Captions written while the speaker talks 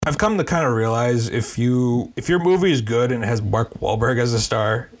I've come to kind of realize if your movie is good and it has Mark Wahlberg as a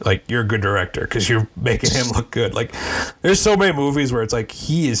star, like, you're a good director because you're making him look good. Like, there's so many movies where it's like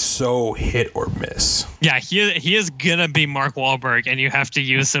he is so hit or miss. Yeah, he is gonna be Mark Wahlberg, and you have to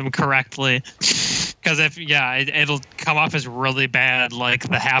use him correctly. Because it'll come off as really bad, like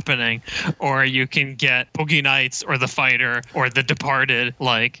The Happening, or you can get Boogie Nights or The Fighter or The Departed,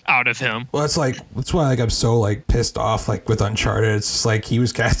 like, out of him. Well, that's why, like, I'm so, like, pissed off, like, with Uncharted. It's just like he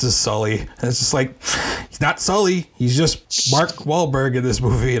was cast as Sully, and it's just like he's not Sully. He's just Mark Wahlberg in this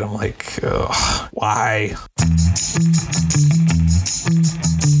movie, and I'm like, ugh, why?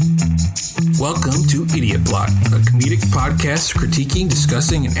 Welcome to Idiot Plot, a comedic podcast critiquing,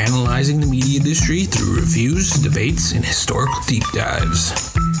 discussing, and analyzing the media industry through reviews, debates, and historical deep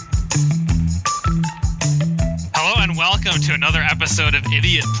dives. Hello and welcome to another episode of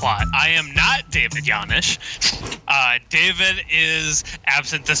Idiot Plot. I am not David Yanish. David is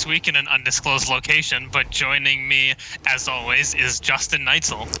absent this week in an undisclosed location, but joining me, as always, is Justin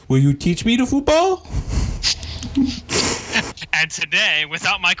Neitzel. Will you teach me the football? And today,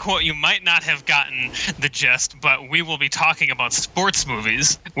 without my quote, you might not have gotten the gist, but we will be talking about sports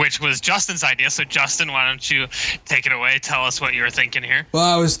movies, which was Justin's idea. So, Justin, why don't you take it away? Tell us what you were thinking here. Well,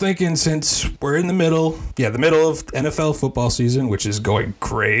 I was thinking, since we're in the middle of NFL football season, which is going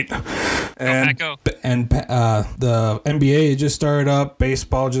great, and the NBA just started up,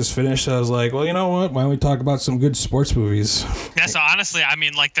 baseball just finished. I was like, well, you know what? Why don't we talk about some good sports movies? Yeah. So honestly, I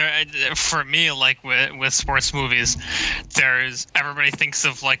mean, like, for me, like with sports movies, everybody thinks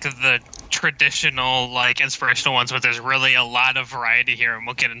of like the traditional, like, inspirational ones, but there's really a lot of variety here, and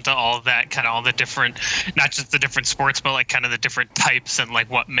we'll get into all of that, kind of all the different, not just the different sports, but like kind of the different types and like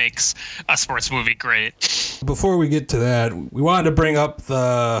what makes a sports movie great. Before we get to that, we wanted to bring up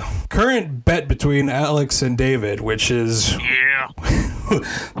the current bet between Alex and David, which is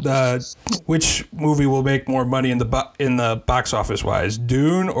which movie will make more money in the box office wise,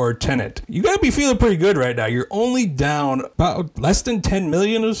 Dune or Tenet. You gotta be feeling pretty good right now. You're only down about less than 10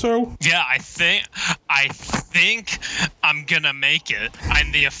 million or so. Yeah, I think I'm gonna make it.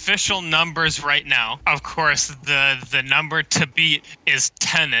 And the official numbers right now, of course, the number to beat is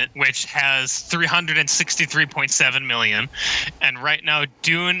Tenet, which has 363.7 million, and right now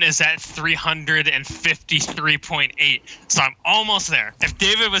Dune is at 353.8. So I'm almost there. If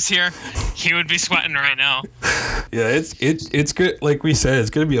David was here, he would be sweating right now. Yeah, it's good. Like we said, it's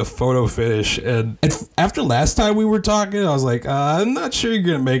gonna be a photo finish. And after last time we were talking, I was like, I'm not sure you're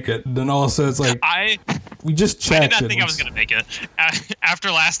gonna make it. And then all of a sudden, it's like we just checked. I did not think I was gonna make it. After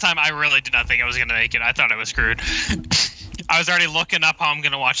last time, I really did not think I was gonna make it. I thought I was screwed. I was already looking up how I'm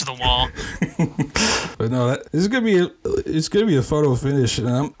gonna watch The Wall. But no, it's gonna be a photo finish,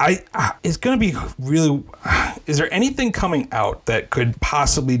 and it's gonna be really. Is there anything coming out that could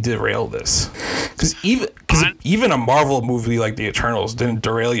possibly derail this? Because even a Marvel movie like The Eternals didn't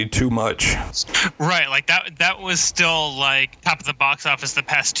derail you too much. Right, like that was still like top of the box office the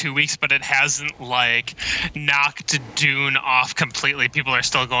past 2 weeks, but it hasn't like knocked Dune off completely. People are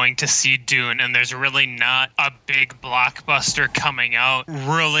still going to see Dune, and there's really not a big blockbuster coming out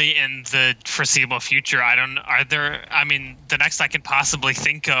really in the foreseeable future. The next I could possibly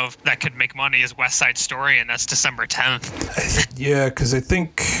think of that could make money is West Side Story, and that's December 10th. Yeah, because I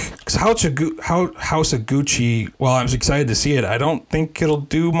think House of Gucci, while I'm excited to see it, I don't think it'll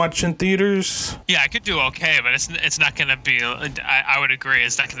do much in theaters. Yeah, it could do okay, but it's not going to be, I would agree,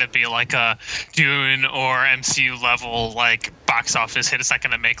 it's not going to be like a Dune or MCU level like box office hit. It's not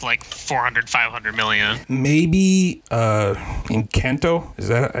going to make like 400, 500 million. Maybe Encanto,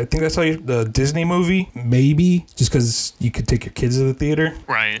 I think that's the Disney movie, maybe, just because you could take your kids to the theater.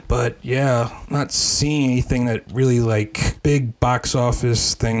 Right. But yeah, not seeing anything that really like big box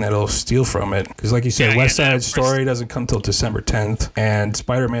office thing that'll steal from it. Because like you said, West Side Story doesn't come till December 10th, and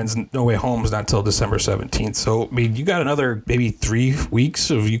Spider-Man's No Way Home is not till December 17th. So, I mean, you got another maybe 3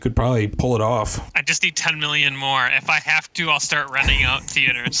 weeks of you could probably pull it off. I just need 10 million more. If I have to, I'll start renting out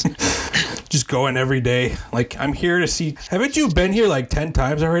theaters. Just going every day. Like, I'm here to see. Haven't you been here like 10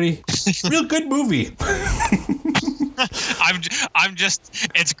 times already? Real good movie.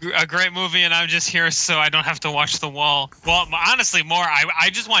 It's a great movie, and I'm just here so I don't have to watch The Wall. Well, honestly, more,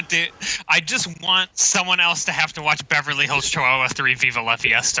 I just want someone else to have to watch Beverly Hills Chihuahua 3 Viva La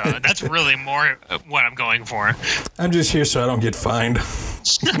Fiesta. That's really more what I'm going for. I'm just here so I don't get fined.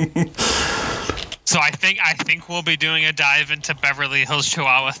 So I think we'll be doing a dive into Beverly Hills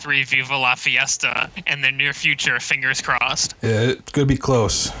Chihuahua 3 Viva La Fiesta in the near future, fingers crossed. Yeah, it's going to be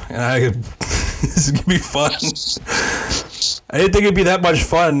close. And this is going to be fun. I didn't think it'd be that much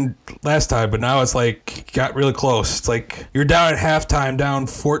fun last time, but now it's like got really close. It's like you're down at halftime, down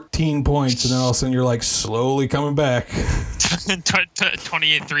 14 points, and then all of a sudden you're like slowly coming back.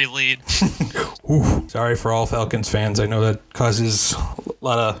 28-3 lead. Ooh, sorry for all Falcons fans. I know that causes a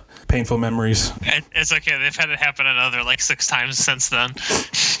lot of painful memories. It's okay. They've had it happen another like 6 times since then.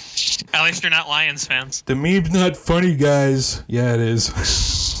 At least you're not Lions fans. The meme's not funny, guys. Yeah, it is.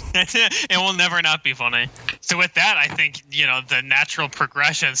 It will never not be funny. So with that, I think, the natural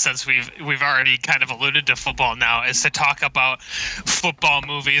progression, since we've already kind of alluded to football now, is to talk about football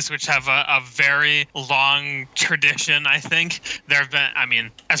movies, which have a very long tradition. I think there have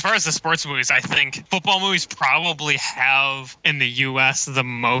been, as far as the sports movies, I think football movies probably have in the U.S. the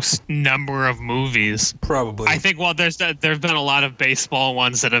most number of movies. Probably. I think, there's been a lot of baseball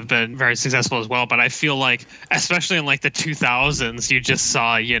ones that have been very successful as well, but I feel like, especially in like the 2000s, you just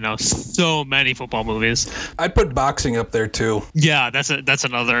saw, so many football movies. I'd put boxing up there too. Yeah, that's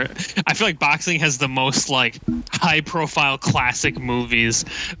another. I feel like boxing has the most like high profile classic movies,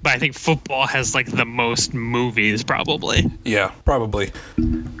 but I think football has like the most movies probably. Yeah, probably.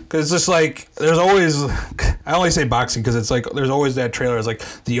 Because it's just like, there's always, I only say boxing because it's like, there's always that trailer. It's like,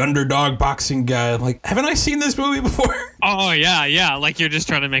 the underdog boxing guy. I'm like, haven't I seen this movie before? Oh, yeah. Like, you're just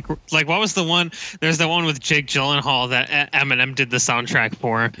trying to make, like, what was the one? There's the one with Jake Gyllenhaal that Eminem did the soundtrack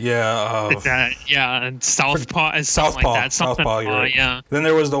for. Yeah. And Southpaw. Southpaw, you're right. Yeah. Then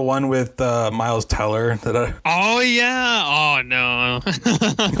there was the one with Miles Teller. Oh, yeah. Oh, no.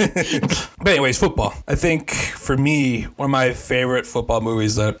 But anyways, football. I think, for me, one of my favorite football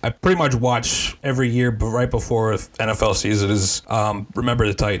movies that I pretty much watch every year, but right before NFL season, is Remember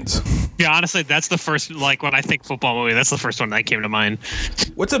the Titans. Yeah, honestly, that's the first, like, when I think football movie, that's the first one that came to mind.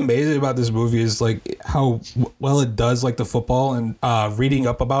 What's amazing about this movie is, like, how well it does, like, the football, and reading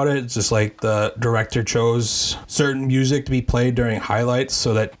up about it, it's just, like, the director chose certain music to be played during highlights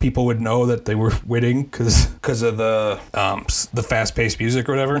so that people would know that they were winning because of the fast-paced music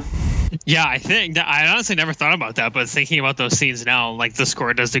or whatever. Yeah, I honestly never thought about that, but thinking about those scenes now, like, the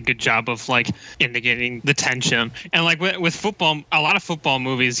score does a good job of, like, indicating the tension. And, like, with football, a lot of football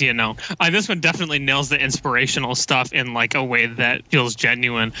movies, this one definitely nails the inspirational stuff in, like, a way that feels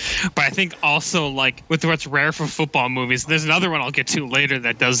genuine. But I think also, like, with what's rare for football movies, there's another one I'll get to later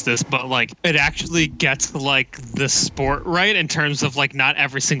that does this, but, like, it actually gets, like, the sport right in terms of, like, not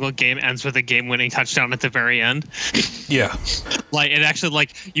every single game ends with a game-winning touchdown at the very end. Yeah. Like, it actually,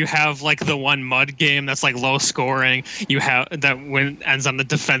 like, you have, like, the one mud game that's, like, low scoring. You have that when ends on the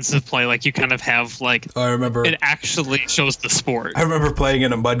defensive play, like, you kind of have, like, I remember it actually shows the sport. I remember playing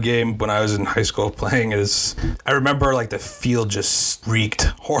in a mud game when I was in high school playing. I remember, like, the field just reeked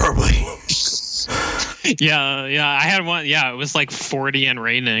horribly. Yeah, I had one. Yeah, it was like 40 and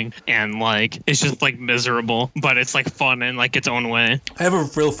raining, and like it's just like miserable, but it's like fun in like its own way. I have a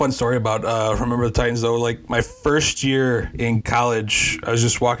real fun story about Remember the Titans though. Like my first year in college, I was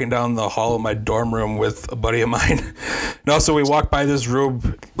just walking down the hall of my dorm room with a buddy of mine, and also we walked by this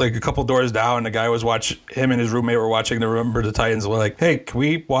room like a couple doors down. And the guy was him and his roommate were watching the Remember the Titans. We're like, hey, can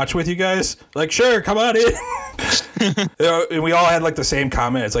we watch with you guys? Like, sure, come on in. And we all had like the same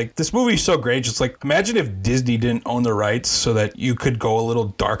comment. It's like, this movie's so great. Just like, imagine if Disney didn't own the rights so that you could go a little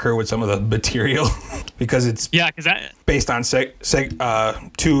darker with some of the material because it's based on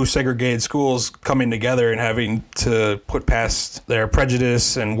two segregated schools coming together and having to put past their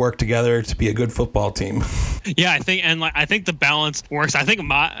prejudice and work together to be a good football team. Yeah, I think the balance works. I think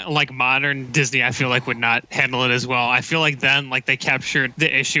modern Disney, I feel like, would not handle it as well. I feel like then like they captured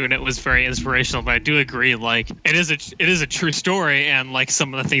the issue and it was very inspirational. But I do agree, like it is a true story, and like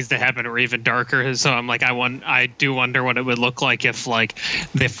some of the things that happened are even darker. So I'm like, I do wonder what it would look like if like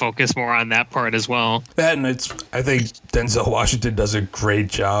they focus more on that part as well. That, and I think Denzel Washington does a great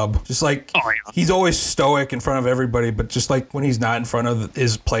job. Just like he's always stoic in front of everybody, but just like when he's not in front of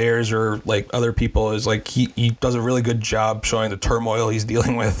his players or like other people, is like he does a really good job showing the turmoil he's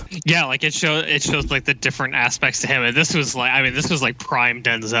dealing with. Yeah, like it shows like the different aspects to him. And this was like prime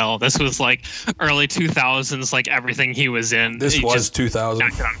Denzel. This was like early 2000s, like everything he was in. This was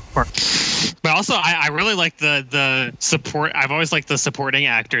 2000. But also, I really like the support. I've always liked the supporting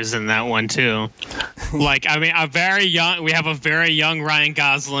actors in that one too. Like, I mean, we have a very young Ryan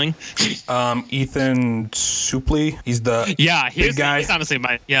Gosling. Ethan Suplee. He's the big guy. He's honestly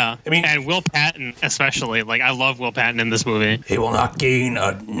and Will Patton especially. Like, I love Will Patton in this movie. He will not gain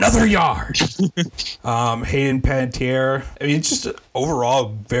another yard. Hayden Panettiere. I mean, it's just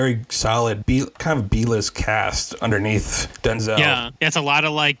overall very solid kind of B-list cast underneath Denzel. Yeah, it's a lot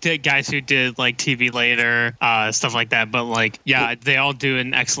of like guys who did like TV later, stuff like that. But like, they all do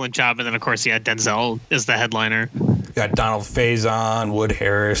an excellent job. And then of course, Denzel is the headliner. got Donald Faison, Wood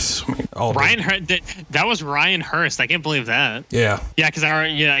Harris, all that was Ryan Hurst. I can't believe that. Yeah, because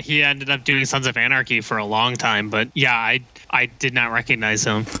he ended up doing Sons of Anarchy for a long time, but yeah, I did not recognize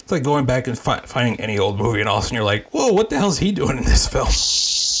him. It's like going back and finding any old movie, and all of a sudden you're like, whoa, what the hell is he doing in this film?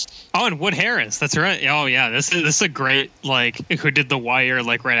 Oh, and Wood Harris. That's right. Oh, yeah. This is a great, who did The Wire,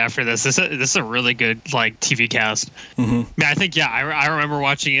 right after this. This is a really good, TV cast. Mm-hmm. I think, I remember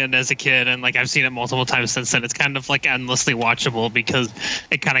watching it as a kid, and, I've seen it multiple times since then. It's kind of, endlessly watchable because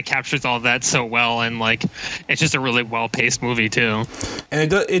it kind of captures all that so well, and, it's just a really well-paced movie, too.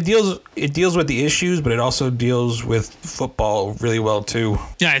 And it deals with the issues, but it also deals with football really well, too.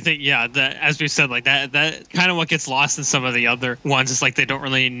 Yeah, I think, as we said, that kind of what gets lost in some of the other ones is, they don't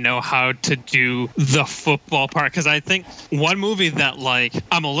really know how to do the football part, because I think one movie that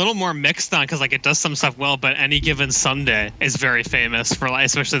I'm a little more mixed on, because it does some stuff well, but Any Given Sunday is very famous for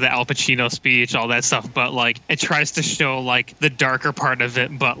especially the Al Pacino speech, all that stuff, but it tries to show the darker part of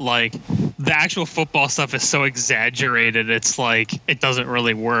it, but the actual football stuff is so exaggerated, it's it doesn't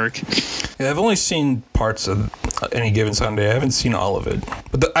really work. Yeah, I've only seen parts of Any Given Sunday. I haven't seen all of it,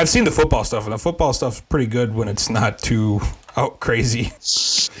 but I've seen the football stuff, and the football stuff's pretty good when it's not too out crazy.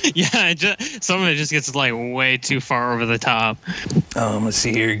 Yeah, some of it just gets way too far over the top. Let's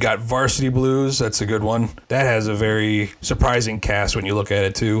see here. You got Varsity Blues. That's a good one. That has a very surprising cast when you look at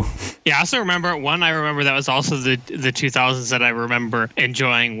it too. Yeah, I also remember I remember that was also the 2000s that I remember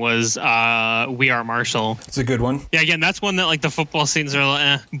enjoying was We Are Marshall. It's a good one. Yeah, again, that's one that the football scenes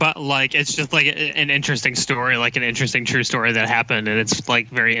are but it's just an interesting story, an interesting true story that happened, and it's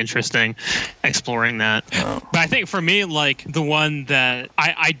very interesting exploring that. Oh. But I think for me, the one that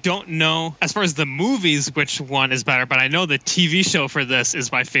I don't know as far as the movies which one is better, but I know the TV show for this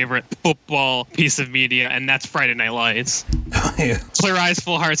is my favorite football piece of media, and that's Friday Night Lights. Yeah. Clear eyes,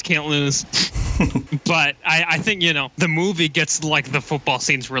 full hearts, can't lose. But I think, the movie gets the football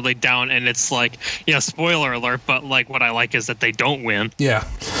scenes really down, and it's spoiler alert, but what I like is that they don't win. Yeah.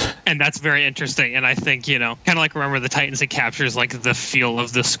 And that's very interesting. And I think, kind of Remember the Titans, it captures the feel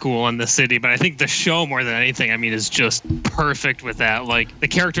of the school and the city. But I think the show more than anything, is just perfect with that. The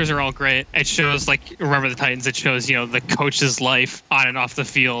characters are all great. It shows Remember the Titans, it shows, the coach's life on and off the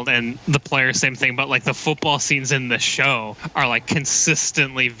field, and the players, same thing. But the football scenes in the show are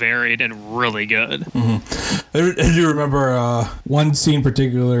consistently varied and really good. Mm-hmm. I do remember one scene in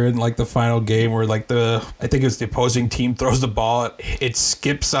particular in the final game where I think it's the opposing team throws the ball, it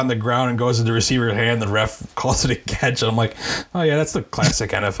skips on the ground and goes to the receiver's hand. The ref calls it a catch. I'm like, oh yeah, that's the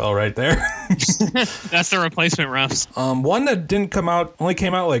classic NFL right there. That's the replacement refs. One that only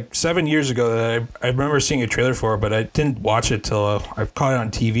came out 7 years ago that I remember seeing a trailer for, but I didn't watch it till I caught it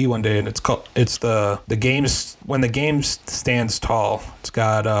on TV one day, and it's the games When the Game Stands Tall. It's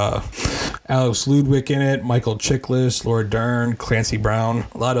got Alex Ludwig in it, Michael Chiklis, Laura Dern, Clancy Brown,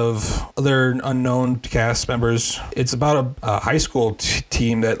 a lot of other unknown cast members. It's about a high school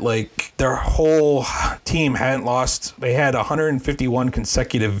team that their whole team hadn't lost. They had 151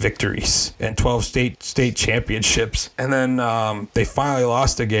 consecutive victories and 12 state championships, and then they finally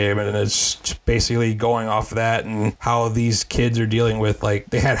lost a game, and it's just basically going off of that and how these kids are dealing with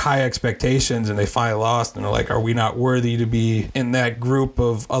they had high expectations and they finally lost, and they're like, are we not worthy to be in that group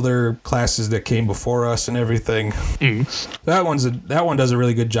of other classes that came before us and everything? That one does a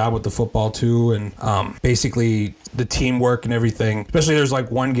really good job with the football too, and basically the teamwork and everything. Especially there's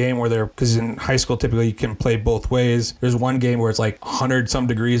one game where because in high school typically you can play both ways. There's one game where it's 100 some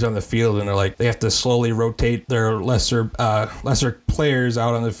degrees on the field, and they have to slowly rotate their lesser players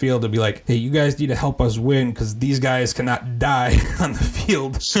out on the field to be hey, you guys need to help us win because these guys cannot die on the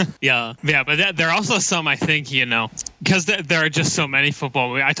field. Yeah, but there are also some, I think, because there are just so many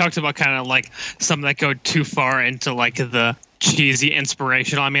football. I talked about kind of some that go too far into the cheesy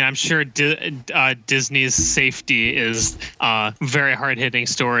inspirational. I'm sure Disney's Safety is a very hard-hitting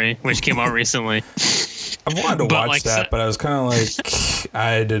story, which came out recently. I wanted to watch that, but I was kind of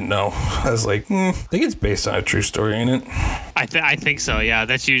I didn't know. I was I think it's based on a true story, ain't it? I think so, yeah.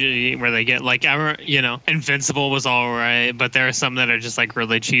 That's usually where they get, Invincible was all right, but there are some that are just,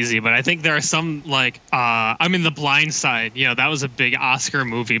 really cheesy. But I think there are some, The Blind Side, that was a big Oscar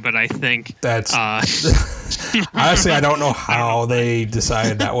movie, but I think... That's... honestly, I don't know how they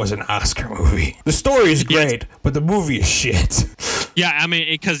decided that was an Oscar movie. The story is great, but the movie is shit. Yeah,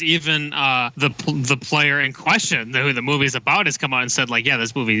 because even the player in question, who the movie's about, has come out and said, yeah,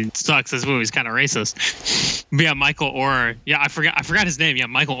 this movie sucks. This movie's kind of racist. But yeah, Michael Orr. Yeah, I forgot his name. Yeah,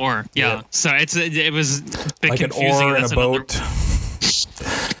 Michael Orr. Yeah. So it was a bit confusing. An oar in a boat.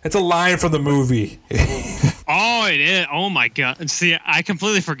 It's a line from the movie. Oh, it is. Oh my god. See, I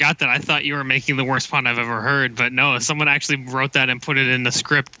completely forgot that. I thought you were making the worst pun I've ever heard, but no, someone actually wrote that and put it in the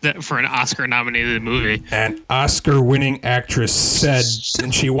script for an Oscar-nominated movie. An Oscar-winning actress said,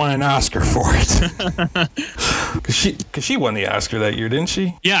 and she won an Oscar for it. Because she won the Oscar that year, didn't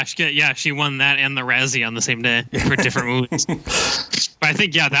she? Yeah, she won that and the Razzie on the same day for different movies. But I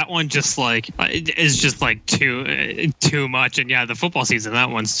think, that one just is just too much. And the football season, that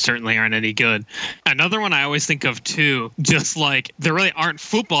ones certainly aren't any good. Another one I always think of too, just there really aren't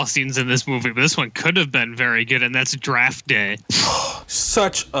football scenes in this movie, but this one could have been very good, and that's Draft Day.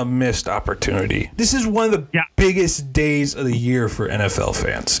 Such a missed opportunity. This is one of the biggest days of the year for NFL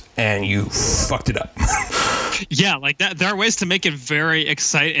fans, and you fucked it up. Yeah, that. There are ways to make it very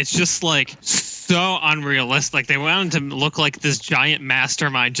exciting. It's just so unrealistic. They wanted to look like this giant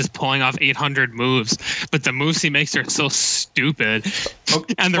mastermind just pulling off 800 moves, but the moves he makes are so stupid.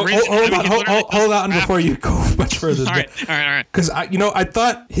 Okay. And the reason, hold on before you go much further. All right. Because I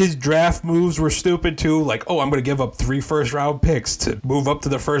thought his draft moves were stupid too. I'm going to give up 3 first-round picks to move up to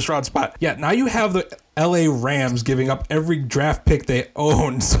the first-round spot. Yeah, now you have the LA Rams giving up every draft pick they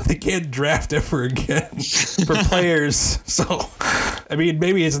own so they can't draft ever again for players. So, I mean,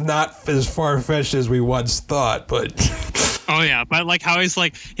 maybe it's not as far-fetched as we once thought, but... Oh yeah, but how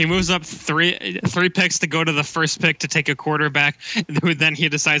he moves up three picks to go to the first pick to take a quarterback, who then he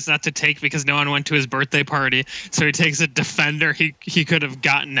decides not to take because no one went to his birthday party. So he takes a defender he could have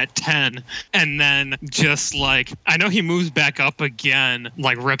gotten at 10, and then just I know he moves back up again,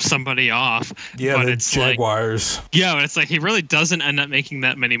 rips somebody off. Yeah, but it's Jaguars. But it's he really doesn't end up making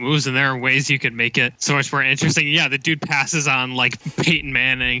that many moves, and there are ways you could make it so much more interesting. Yeah, the dude passes on Peyton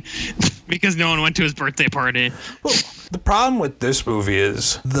Manning because no one went to his birthday party. Well, the problem with this movie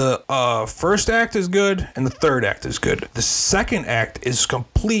is the first act is good and the third act is good. The second act is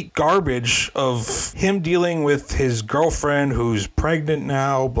complete garbage of him dealing with his girlfriend who's pregnant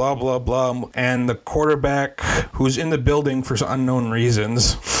now, blah, blah, blah, and the quarterback who's in the building for unknown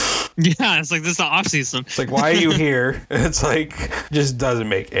reasons. Yeah, it's this is the off season. It's why are you here? It's just doesn't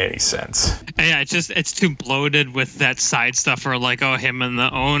make any sense. And yeah, it's too bloated with that side stuff for him and the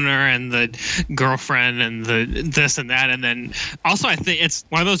owner and the girlfriend and the this and that. And then also I think it's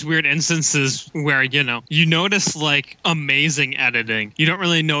one of those weird instances where, you notice amazing editing. You don't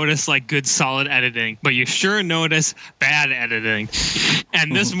really notice good solid editing, but you sure notice bad editing.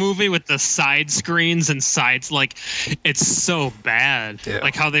 And this movie with the side screens and sides, it's so bad. Yeah.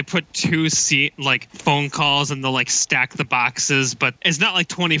 How they put 2 phone calls and they'll stack the boxes, but it's not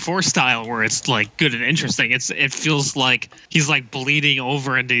 24 style where it's good and interesting. It feels like he's bleeding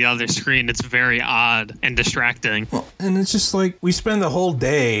over into the other screen. It's very odd and distracting. Well, and it's just we spend the whole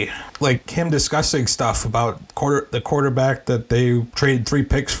day him discussing stuff about the quarterback that they traded 3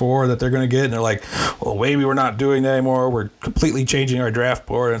 picks for that they're going to get, and they're well, maybe we're not doing that anymore. We're completely changing our draft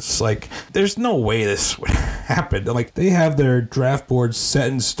board. And it's just there's no way this would happen. They have their draft board set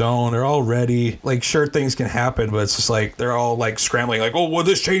in stone. They're all ready. Sure, things can happen, but it's just they're all scrambling. Oh, well,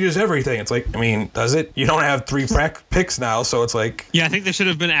 this changes everything. It's I mean, does it? You don't have 3 picks now, so it's Yeah, I think there should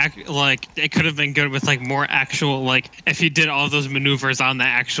have been it could have been good with more actual if he did all those maneuvers on the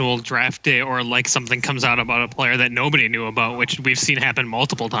actual draft day, or something comes out about a player that nobody knew about, which we've seen happen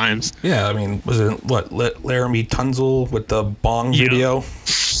multiple times. Yeah, I mean, was it Laramie Tunzel with the bong video?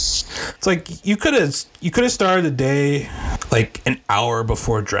 It's you could have started the day an hour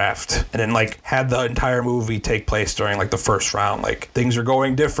before draft, and then had the entire movie take place during the first round. Things are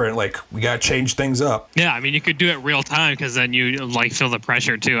going different. We got to change things up. Yeah, I mean, you could do it real time because then you feel the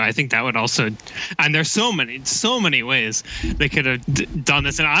pressure too. I think that would also, and there's so many ways they could have done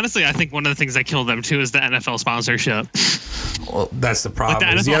this. And honestly, I think one of the things that killed them too is the NFL sponsorship. Well, that's the problem.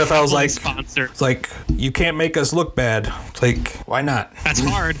 The NFL's sponsor. It's you can't make us look bad. It's why not? That's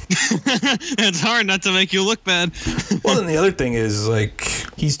hard. It's hard not to make you look bad. Well, then the other thing is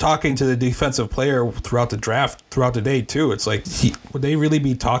he's talking to the defensive player throughout the draft, throughout the day too. It's would they really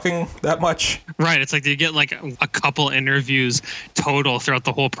be talking that much? Right. It's you get a couple interviews total throughout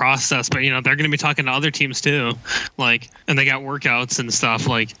the whole process, but they're going to be talking to other teams too. And they got workouts and stuff.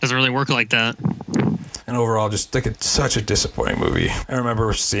 Doesn't really work like that. And overall, just it's such a disappointing movie. I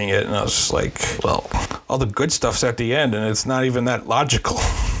remember seeing it and I was just well, all the good stuff's at the end and it's not even that logical.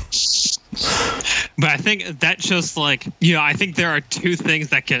 But I think that shows I think there are 2 things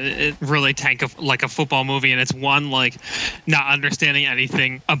that can really tank a football movie, and it's one not understanding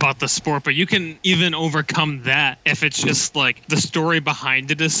anything about the sport, but you can even overcome that if it's just the story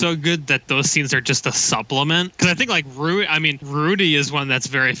behind it is so good that those scenes are just a supplement. Because I think Rudy is one that's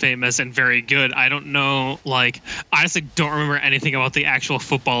very famous and very good. I don't know, honestly don't remember anything about the actual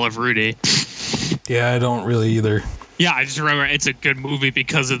football of Rudy. Yeah, I don't really either. Yeah, I just remember it's a good movie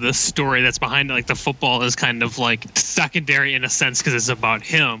because of the story that's behind it. Like the football is kind of like secondary in a sense because it's about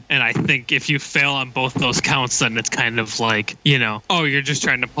him. And I think if you fail on both those counts, then it's kind of like, oh, you're just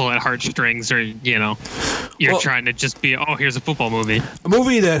trying to pull at heartstrings, or, you're trying to just be, oh, here's a football movie. A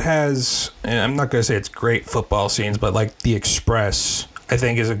movie that has, and I'm not going to say it's great football scenes, but like The Express, I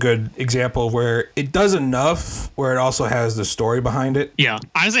think, is a good example where it does enough where it also has the story behind it. Yeah.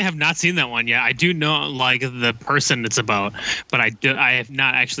 Honestly, I have not seen that one yet. I do know like the person it's about, but I have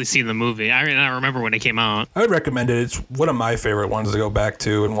not actually seen the movie. I remember when it came out. I would recommend it. It's one of my favorite ones to go back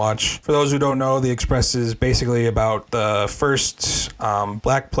to and watch. For those who don't know, The Express is basically about the first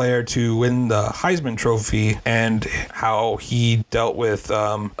black player to win the Heisman Trophy and how he dealt with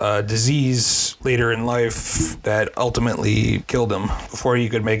a disease later in life that ultimately killed him before he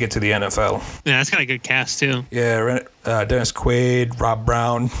could make it to the NFL. Yeah, that's got a good cast too. Yeah, Dennis Quaid, Rob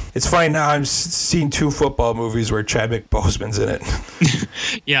Brown. It's funny now. I'm seeing 2 football movies where Chadwick Boseman's in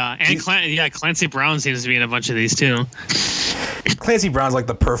it. Yeah, and Clancy Brown seems to be in a bunch of these too. Clancy Brown's like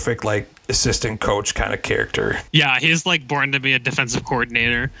the perfect like assistant coach kind of character. Yeah, he's like born to be a defensive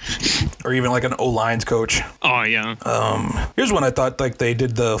coordinator, or even like an O-lines coach. Oh yeah. Here's one I thought like they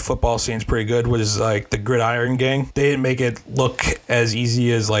did the football scenes pretty good, was like the Gridiron Gang. They didn't make it look as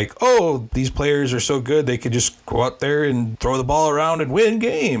easy as like, oh, these players are so good they could just go out there and throw the ball around and win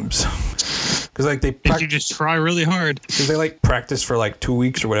games. Because like you just try really hard. Because they like practice for like 2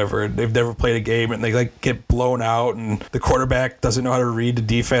 weeks or whatever. They've never played a game and they like get blown out and the quarterback doesn't know how to read the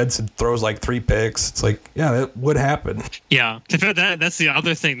defense and throws like 3 picks. It's like, yeah, that would happen. Yeah, that's the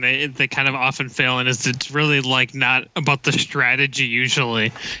other thing they kind of often fail in, is it's really like not about the strategy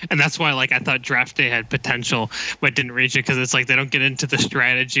usually, and that's why like I thought Draft Day had potential but didn't reach it, because it's like they don't get into the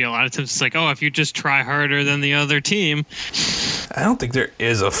strategy. A lot of times it's like, oh, if you just try harder than the other team. I don't think there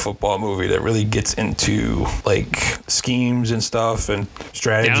is a football movie that really gets into like schemes and stuff and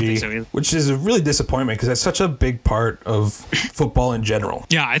strategy, I don't think so either. Which is a really disappointment because that's such a big part of football in general.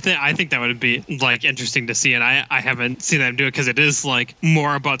 Yeah, I think that would be like interesting to see, and I haven't seen them do it because it is like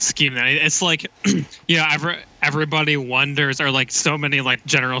more about scheme than it's like, everybody wonders, or like so many like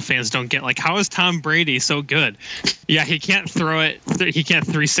general fans don't get, like, how is Tom Brady so good? Yeah, he can't throw it. He can't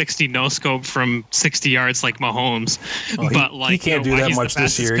 360 no scope from 60 yards like Mahomes. But like he can't do that much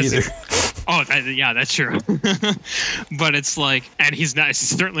this year either. That's true. But it's like, and he's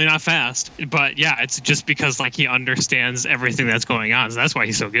certainly not fast. But yeah, it's just because like he understands everything that's going on. So that's why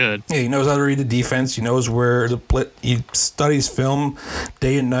he's so good. Yeah, he knows how to read the defense. He knows where he studies film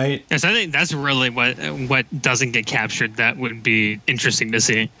day and night. Yes, I think that's really what doesn't get captured. That would be interesting to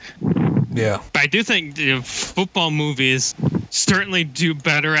see. Yeah. But I do think football movies certainly do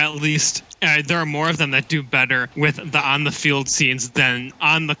better, at least. There are more of them that do better with the on-the-field scenes than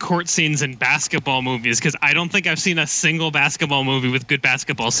on-the-court scenes in basketball movies, because I don't think I've seen a single basketball movie with good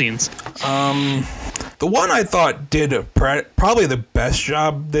basketball scenes. The one I thought did probably the best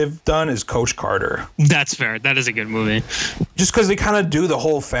job they've done is Coach Carter. That's fair. That is a good movie. Just because they kind of do the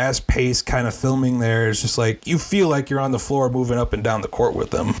whole fast-paced kind of filming there. It's just like you feel like you're on the floor moving up and down the court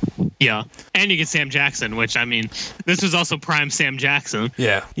with them. Yeah. And you get Sam Jackson, which, I mean, this was also prime Sam Jackson.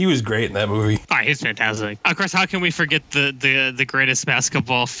 Yeah, he was great in that movie. Oh, he's fantastic. Of course, how can we forget the greatest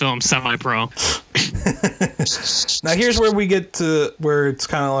basketball film, Semi-Pro? Now, here's where we get to where it's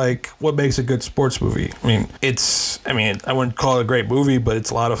kind of like what makes a good sports movie. I mean, I wouldn't call it a great movie, but it's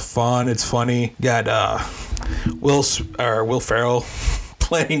a lot of fun. It's funny. You got Will Ferrell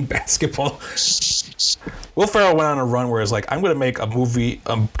playing basketball. Will Ferrell went on a run where it's like, I'm going to make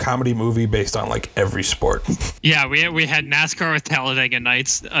a comedy movie based on like every sport. Yeah, we had NASCAR with Talladega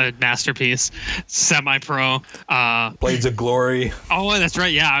Nights, a masterpiece, Semi-Pro. Blades of Glory. Oh, that's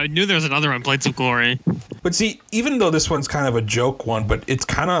right. Yeah, I knew there was another one, Blades of Glory. But see, even though this one's kind of a joke one, but it's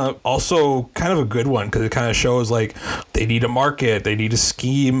kind of also kind of a good one because it kind of shows like they need a market, they need to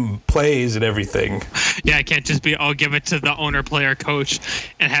scheme plays and everything. Yeah, it can't just be, give it to the owner, player, coach,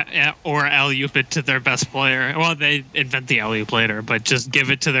 or alley-oop it to their best player. Well, they invent the alley-oop later, but just give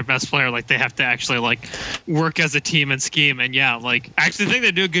it to their best player. Like, they have to actually like work as a team and scheme. And yeah, like, I actually think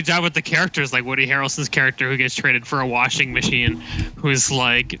they do a good job with the characters, like Woody Harrelson's character who gets traded for a washing machine, who's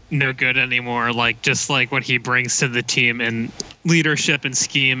like no good anymore. Like, just like what he brings to the team and leadership and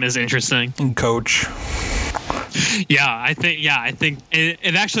scheme is interesting. And coach. Yeah, I think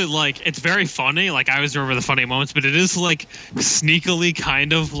it actually, like, it's very funny. Like, I always remember the funny moments, but it is like sneakily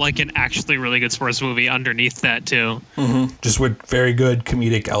kind of like an actually really good sports movie underneath that too. Mm-hmm. Just with very good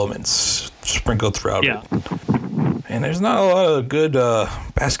comedic elements sprinkled throughout it. And there's not a lot of good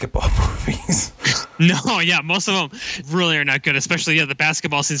basketball movies. No, yeah, most of them really are not good, especially the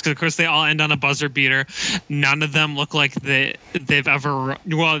basketball scenes, because of course they all end on a buzzer beater. None of them look like they've ever,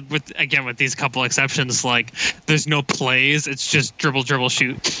 well, with these couple exceptions, like there's no plays. It's just dribble,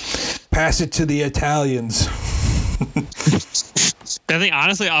 shoot. Pass it to the Italians. I think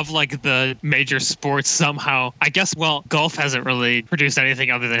honestly, of like the major sports, somehow, I guess, well, golf hasn't really produced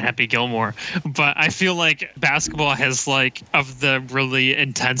anything other than Happy Gilmore, but I feel like basketball has, like, of the really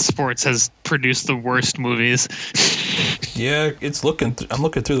intense sports, has produced the worst movies. Yeah, I'm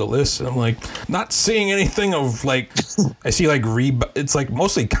looking through the list, and I'm like not seeing anything of like. I see like it's like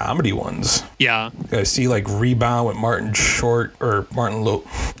mostly comedy ones. Yeah, I see like Rebound with Martin Short or Martin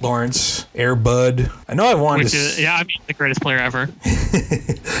Lawrence, Air Bud. I know I wanted the greatest player ever.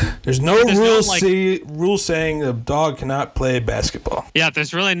 There's no rule saying the dog cannot play basketball. Yeah,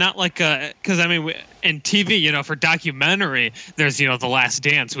 there's really not like because I mean, in TV, for documentary, there's The Last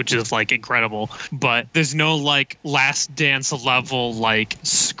Dance, which is like incredible, but there's no like Last Dance level like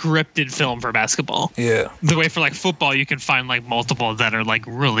scripted film for basketball. Yeah. The way for like football, you can find like multiple that are like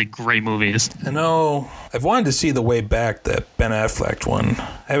really great movies. I know. I've wanted to see The Way Back, that Ben Affleck one.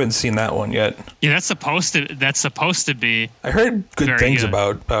 I haven't seen that one yet. Yeah, that's supposed to be. I heard good things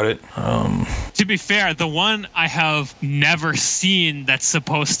about it. To be fair, the one I have never seen that's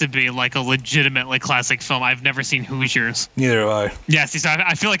supposed to be like a legitimate like classic film, I've never seen Hoosiers. Neither have I. Yeah, see, so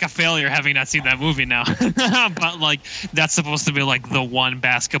I feel like a failure having not seen that movie now. But like that's supposed to be like the one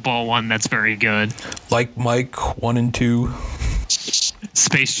basketball one that's very good. Like Mike 1 and 2.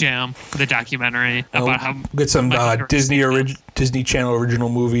 Space Jam, the documentary about how get some Disney Channel original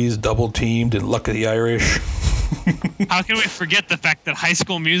movies, Double Teamed and Luck of the Irish. How can we forget the fact that High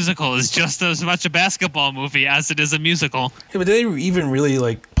School Musical is just as much a basketball movie as it is a musical? Yeah, but they even really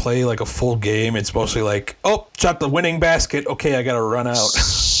like play like a full game. It's mostly like, oh, shot the winning basket. Okay, I gotta run out.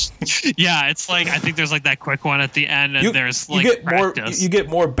 Yeah, it's like I think there's like that quick one at the end, and there's like you get practice. You get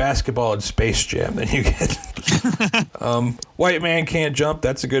more basketball in Space Jam than you get. White Man Can't Jump.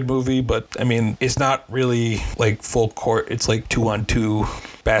 That's a good movie, but I mean, it's not really like full court. It's like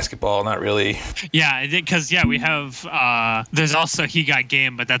 2-on-2 basketball, not really. Yeah, because we have. There's also He Got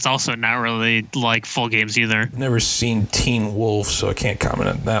Game, but that's also not really like full games either. Never seen Teen Wolf, so I can't comment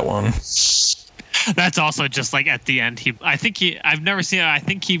on that one. That's also just like at the end. I've never seen it. I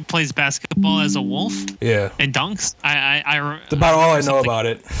think he plays basketball as a wolf. Yeah. And dunks. That's about all I know about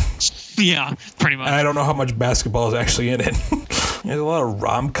it. Yeah, pretty much. And I don't know how much basketball is actually in it. There's a lot of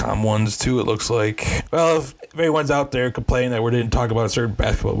rom-com ones too, it looks like. Well, if anyone's out there complaining that we didn't talk about certain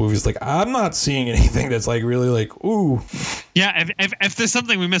basketball movies, like I'm not seeing anything that's like really like, ooh. Yeah, if there's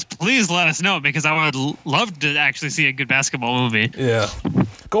something we missed, please let us know, because I would love to actually see a good basketball movie. Yeah.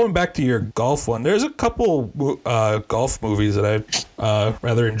 Going back to your golf one, there's a couple golf movies that I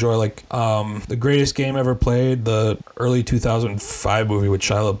rather enjoy, like The Greatest Game Ever Played, the early 2005 movie with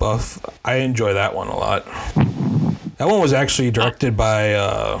Shia LaBeouf. I enjoy that one a lot. That one was actually directed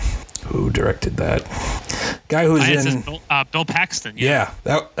by who directed that? Guy who's in Bill Paxton. Yeah,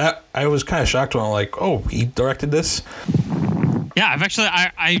 that I was kind of shocked when I'm like, oh, he directed this. Yeah,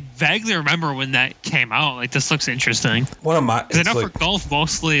 I vaguely remember when that came out. Like, this looks interesting. One of my, because I know for golf,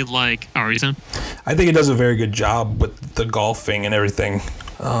 mostly like reason. I think it does a very good job with the golfing and everything.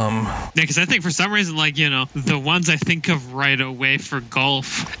 Yeah, because I think for some reason, like, the ones I think of right away for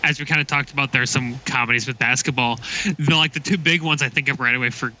golf, as we kind of talked about, there are some comedies with basketball. The two big ones I think of right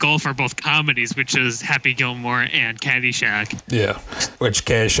away for golf are both comedies, which is Happy Gilmore and Caddyshack. Yeah, which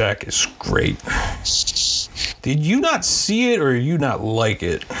Caddyshack is great. Did you not see it, or you not like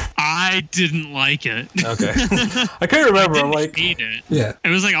it? I didn't like it. Okay. I can't remember. I'm like, hate it. Yeah. It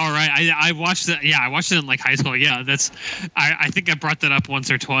was like, all right. I watched it. Yeah, I watched it in like high school. Yeah, I think I brought that up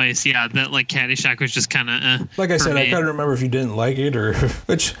once or twice. Yeah, that like Caddyshack was just kind of like I said, I kind of remember if you didn't like it, or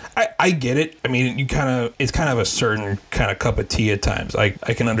which I get it. I mean, it's kind of a certain kind of cup of tea at times. I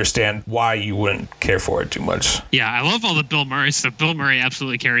can understand why you wouldn't care for it too much. Yeah, I love all the Bill Murray stuff. Bill Murray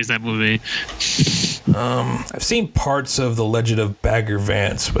absolutely carries that movie. I've seen parts of The Legend of Bagger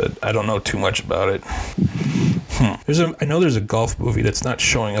Vance, but I don't know too much about it. I know there's a golf movie that's not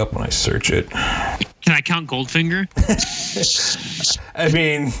showing up when I search it. Can I count Goldfinger? I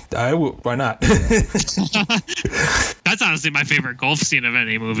mean, why not? That's honestly my favorite golf scene of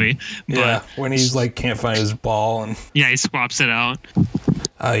any movie. But, yeah, when he's like can't find his ball and he swaps it out.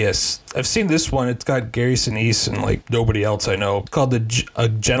 Yes, I've seen this one. It's got Gary Sinise and like nobody else I know. It's called A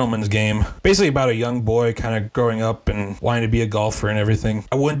Gentleman's Game. Basically about a young boy kind of growing up and wanting to be a golfer and everything.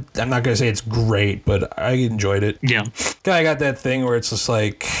 I'm not gonna say it's great, but I enjoyed it. Yeah. Guy got that thing where it's just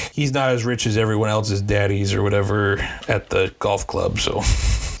like he's not as rich as everyone else's daddies or whatever at the golf club, so.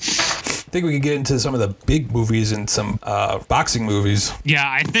 think we could get into some of the big movies and some boxing movies. Yeah,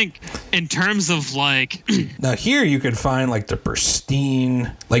 I think in terms of like... Now here you could find like the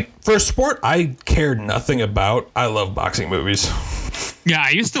pristine, like for a sport I cared nothing about, I love boxing movies. Yeah,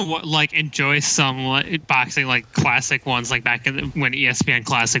 I used to like enjoy some like, boxing, like classic ones, like back when ESPN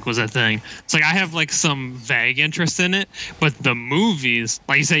Classic was a thing. It's like I have like some vague interest in it, but the movies,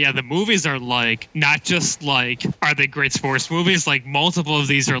 like you say, yeah, the movies are like not just like are they great sports movies? Like multiple of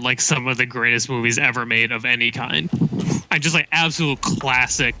these are like some of the greatest movies ever made of any kind. And just like absolute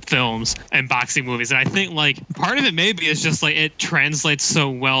classic films and boxing movies. And I think like part of it maybe is just like it translates so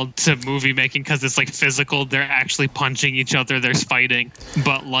well to movie making because it's like physical. They're actually punching each other. There's fighting.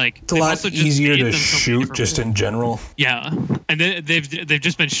 But like it's a lot easier to shoot just in general. Yeah. And they've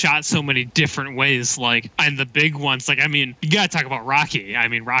just been shot so many different ways. Like, and the big ones, like, I mean, you got to talk about Rocky. I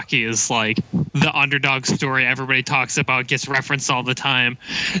mean, Rocky is like the underdog story everybody talks about, gets referenced all the time.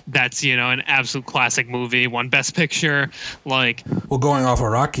 That's, you know, an absolute classic movie, won Best Picture. Like, well, going off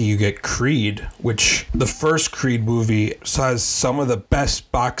of Rocky, you get Creed, which the first Creed movie has some of the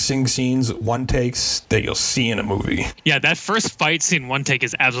best boxing scenes, one takes that you'll see in a movie. Yeah, that first fight scene, one take,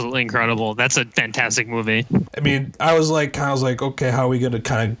 is absolutely incredible. That's a fantastic movie. I mean, I was like, okay, how are we going to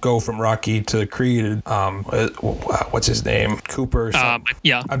kind of go from Rocky to Creed? What's his name? Cooper.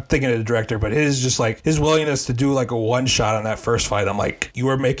 Yeah. I'm thinking of the director, but his willingness to do like a one shot on that first fight. I'm like, you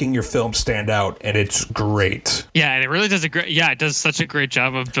are making your film stand out, and it's great. Yeah, and it really does it does such a great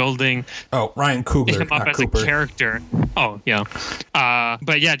job of building. Oh, Ryan Coogler, him up not as Cooper. A character. Oh, yeah.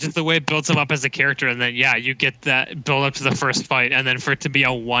 But yeah, just the way it builds him up as a character, and then yeah, you get that build up to the first fight, and then for it to be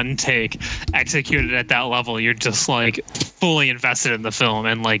a one take executed at that level, you're just like fully invested in the film,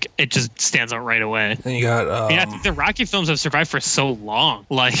 and like it just stands out right away. And you got I think the Rocky films have survived for so long.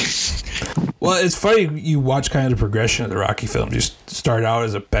 Like, well, it's funny you watch kind of the progression of the Rocky films. You start out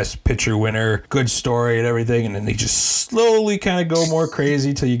as a Best Picture winner, good story and everything, and then they just slowly kind of go more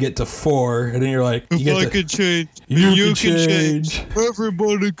crazy till you get to 4, and then you're like, can change, you can change,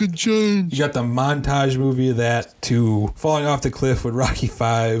 everybody can change. You got the montage movie of that to falling off the cliff with Rocky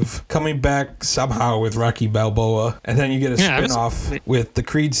 5, coming back somehow with Rocky Balboa, and then you get a spin-off with the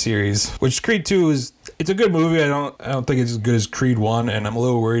Creed series, which Creed 2 it's a good movie. I don't think it's as good as Creed 1, and I'm a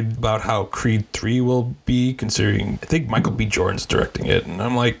little worried about how Creed 3 will be, considering I think Michael B. Jordan's directing it, and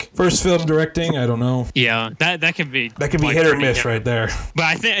I'm like, first film directing, I don't know. Yeah, that could be like hit or miss right there. But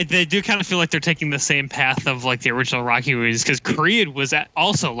I think they do kind of feel like they're taking the same path of like the original Rocky movies, because Creed was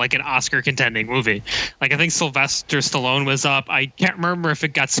also like an Oscar contending movie. Like I think Sylvester Stallone was up. I can't remember if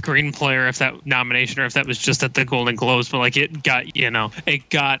it got screenplay or if that nomination or if that was just at the Golden Globes, but like it got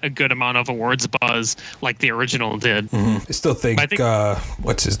a good amount of awards buzz like the original did. Mm-hmm. I still think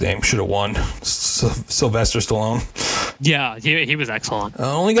what's his name should have won. Sylvester Stallone. Yeah, he was excellent.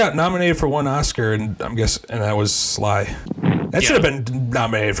 Only got nominated for 1 Oscar, and that was Sly. That should have been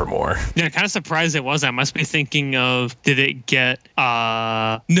nominated for more. Yeah, kind of surprised it wasn't. I must be thinking of, did it get... No,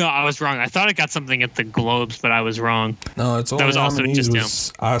 I was wrong. I thought it got something at the Globes, but I was wrong. No, it's only nominees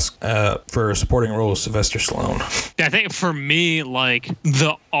was Oscar for supporting role of Sylvester Stallone. Yeah, I think for me, like,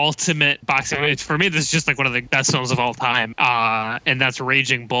 the ultimate boxing... For me, this is just like one of the best films of all time. And that's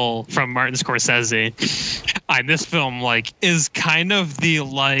Raging Bull from Martin Scorsese. And this film, like, is kind of the,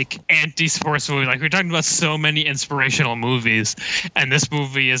 like, anti-sports movie. Like, we're talking about so many inspirational movies. And this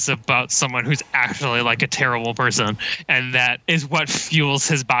movie is about someone who's actually like a terrible person, and that is what fuels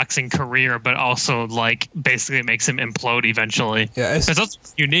his boxing career, but also like basically makes him implode eventually. Yeah, it's also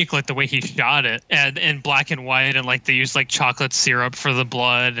unique, like the way he shot it, and in black and white, and like they use like chocolate syrup for the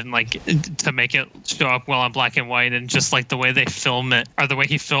blood, and like to make it show up well on black and white, and just like the way they film it, or the way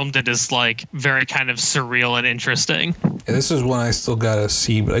he filmed it, is like very kind of surreal and interesting. Yeah, this is one I still gotta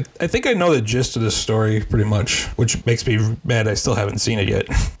see, but I think I know the gist of this story pretty much, which makes me mad I still haven't seen it yet.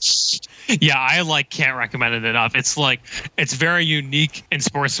 Yeah, I like can't recommend it enough. It's like, it's very unique in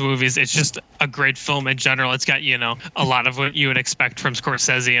sports movies. It's just a great film in general. It's got, a lot of what you would expect from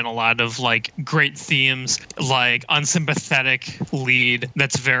Scorsese, and a lot of like great themes, like unsympathetic lead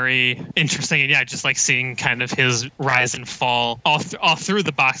that's very interesting. And yeah, just like seeing kind of his rise and fall all through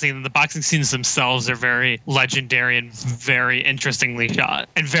the boxing. And the boxing scenes themselves are very legendary and very interestingly shot,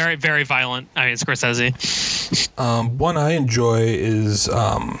 and very, very violent. I mean, Scorsese. One I enjoy is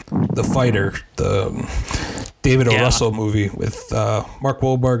The Fighter, the David O. Russell movie with Mark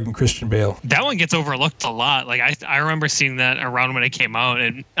Wahlberg and Christian Bale. That one gets overlooked a lot. Like I remember seeing that around when it came out,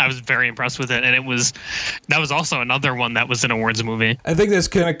 and I was very impressed with it. And that was also another one that was an awards movie. I think that's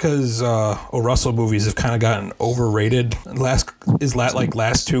kind of because O. Russell movies have kind of gotten overrated. Last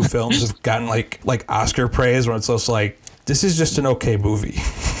 2 films have gotten like Oscar praise, where it's also like, this is just an okay movie.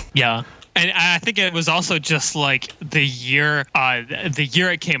 Yeah. And I think it was also just like the year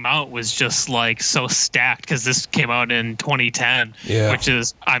it came out was just like so stacked because this came out in 2010, which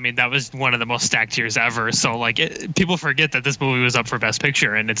is, I mean, that was one of the most stacked years ever. So like people forget that this movie was up for Best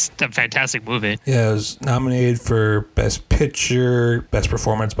Picture, and it's a fantastic movie. Yeah, it was nominated for Best Picture, Best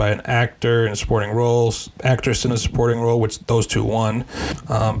Performance by an Actor in a Supporting Role, Actress in a Supporting Role, which those two won.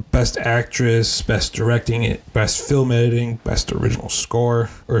 Best Actress, Best Directing, Best Film Editing, Best Original Score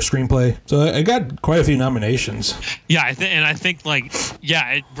or Screenplay. So I got quite a few nominations. Yeah, I think like,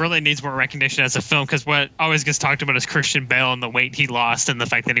 yeah, it really needs more recognition as a film, because what always gets talked about is Christian Bale and the weight he lost and the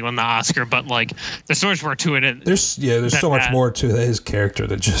fact that he won the Oscar. But like, there's so much more to it. There's so much more to his character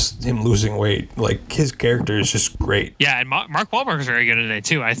than just him losing weight. Like, his character is just great. Yeah, and Mark Wahlberg is very good in it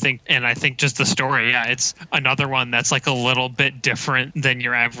too, I think. And I think just the story, yeah, it's another one that's like a little bit different than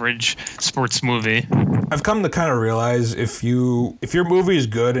your average sports movie. I've come to kind of realize if your movie is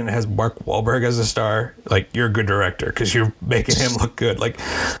good and it has Mark Wahlberg as a star, like, you're a good director because you're making him look good. Like,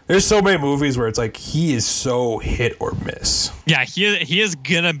 there's so many movies where it's like he is so hit or miss. Yeah, he is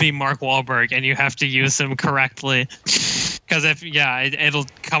gonna be Mark Wahlberg, and you have to use him correctly. Because it'll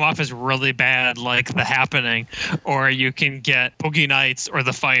come off as really bad, like The Happening, or you can get Boogie Nights or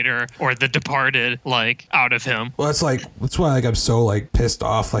The Fighter or The Departed, like, out of him. Well, that's why like I'm so like pissed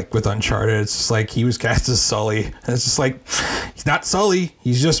off like with Uncharted. It's just like he was cast as Sully, and it's just like he's not Sully.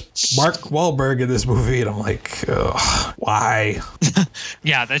 He's just Mark Wahlberg in this movie, and I'm like, ugh, why?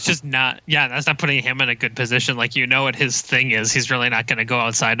 Yeah, that's not putting him in a good position. Like, you know what his thing is. He's really not going to go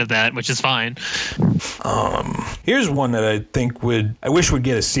outside of that, which is fine. Here's one that I wish would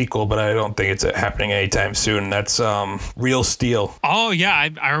get a sequel, but I don't think it's happening anytime soon. That's Real Steel. Oh yeah,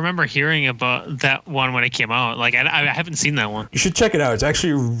 I remember hearing about that one when it came out. Like, I haven't seen that one. You should check it out. It's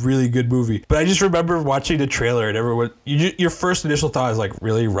actually a really good movie. But I just remember watching the trailer and everyone, your first initial thought is like,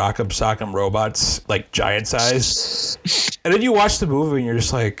 really, Rock'em Sock'em Robots, like giant size? And then you watch the movie and you're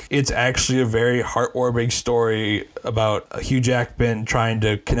just like, it's actually a very heartwarming story about Hugh Jackman trying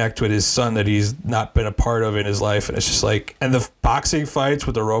to connect with his son that he's not been a part of in his life. And it's just like, and the boxing fights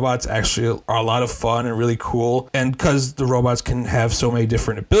with the robots actually are a lot of fun and really cool. And because the robots can have so many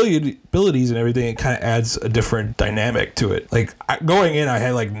different abilities and everything, it kind of adds a different dynamic to it. Like, going in, I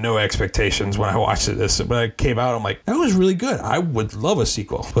had like no expectations when I watched this, but I came out, I'm like, that was really good. I would love a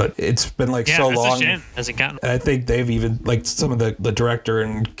sequel, but it's been like so long. Hasn't gotten. And I think they've even, like, some of the director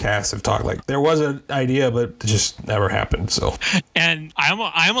and cast have talked like there was an idea, but it just never happened. So, and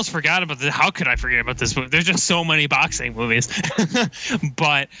I almost forgot about this. How could I forget about this movie? There's just so many boxing movies.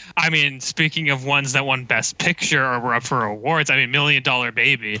 But I mean, speaking of ones that won Best Picture or were up for awards, I mean, $1 Million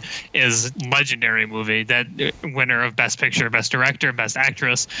Baby is a legendary movie, that winner of Best Picture, Best Director, Best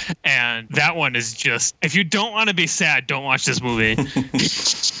Actress, and that one is just, if you don't want to be sad, don't watch this movie.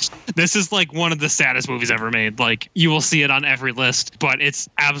 This is like one of the saddest movies ever made. Like, you will see it on every list, but it's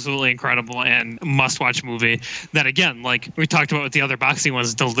absolutely incredible and must-watch movie that, again, like we talked about with the other boxing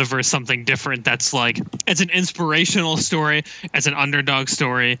ones, delivers something different. That's like, it's an inspirational story. It's an underdog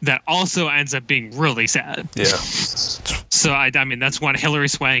story that also ends up being really sad. Yeah. So, I mean, that's one. Hilary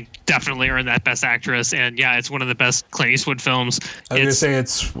Swank definitely earned that Best Actress, and yeah, it's one of the best Clint Eastwood films. I was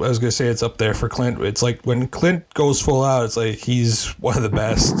gonna say it's up there for Clint. It's like when Clint goes full out, it's like he's one of the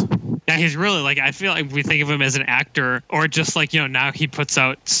best. Yeah, he's really, like, I feel like we think of him as an actor, or just like, you know, now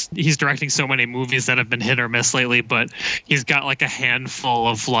he's directing so many movies that have been hit or miss lately, but he's got like a handful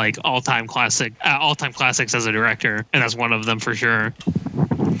of like all-time classics as a director, and that's one of them for sure.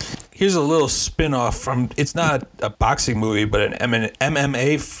 Here's a little spin-off from, it's not a boxing movie, but an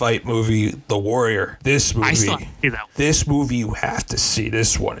MMA fight movie, The Warrior. This movie, you have to see.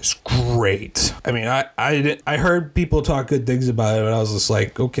 This one is great. I mean, I heard people talk good things about it, but I was just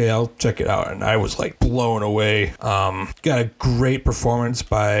like, okay, I'll check it out. And I was like blown away. Got a great performance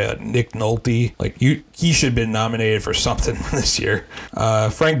by Nick Nolte. Like, he should have been nominated for something this year.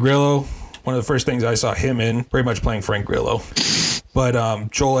 Frank Grillo, one of the first things I saw him in, pretty much playing Frank Grillo. But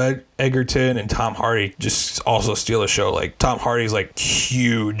Joel Edgerton and Tom Hardy just also steal the show. Like, Tom Hardy's like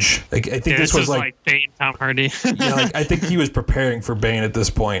huge. Like, I think this was like Bane Tom Hardy. Yeah, like, I think he was preparing for Bane at this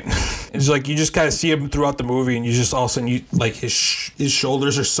point. It's like you just kind of see him throughout the movie, and you just all of a sudden like his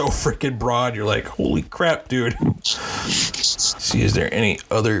shoulders are so freaking broad. You're like, holy crap, dude. See, is there any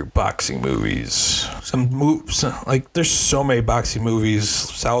other boxing movies? like there's so many boxing movies.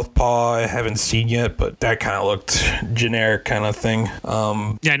 Southpaw I haven't seen yet, but that kind of looked generic kind of thing.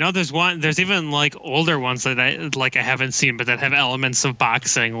 Yeah, no, there's even like older ones that I haven't seen, but that have elements of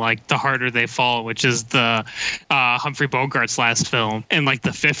boxing, like The Harder They Fall, which is the Humphrey Bogart's last film in like the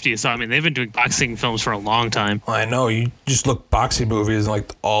 50s. So I mean, they've been doing boxing films for a long time. I know, you just look boxing movies and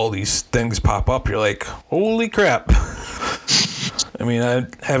like all these things pop up. You're like, holy crap. I mean, I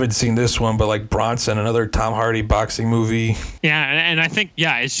haven't seen this one, but like Bronson, another Tom Hardy boxing movie. Yeah, and I think,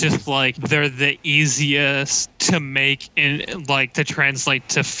 it's just like they're the easiest to make and like to translate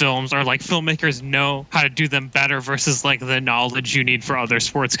to films, or like filmmakers know how to do them better versus like the knowledge you need for other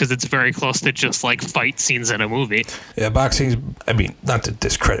sports, because it's very close to just like fight scenes in a movie. Yeah, boxing's, I mean, not to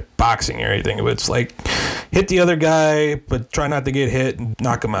discredit boxing or anything, but it's like hit the other guy, but try not to get hit and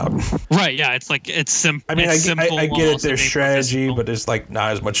knock him out. Right, yeah, it's like, it's simple. I mean, I get it, there's strategy, but it's it's like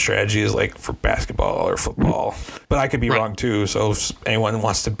not as much strategy as like for basketball or football. But I could be wrong too, so if anyone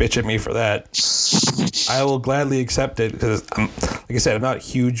wants to bitch at me for that, I will gladly accept it, because like I said, I'm not a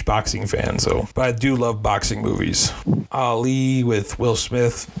huge boxing fan, but I do love boxing movies. Ali with Will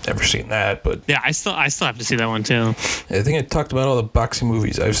Smith, never seen that, but yeah, I still have to see that one too. I think I talked about all the boxing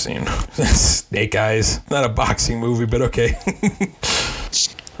movies I've seen. Snake Eyes, not a boxing movie, but okay.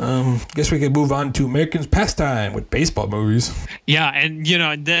 Guess we could move on to Americans' pastime with baseball movies. Yeah, and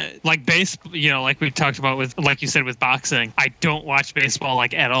like like we talked about with, like you said, with boxing, I don't watch baseball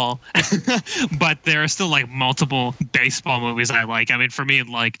like at all. But there are still like multiple baseball movies I like. I mean, for me,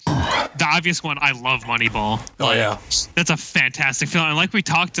 like the obvious one, I love Moneyball. Oh yeah, that's a fantastic film. And like we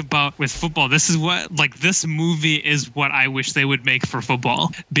talked about with football, this movie is what I wish they would make for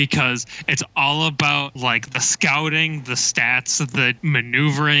football, because it's all about like the scouting, the stats, the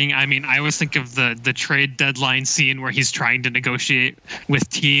maneuvering. I mean, I always think of the trade deadline scene where he's trying to negotiate with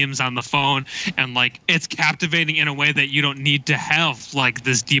teams on the phone, and like it's captivating in a way that you don't need to have like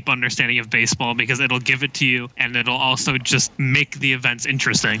this deep understanding of baseball, because it'll give it to you, and it'll also just make the events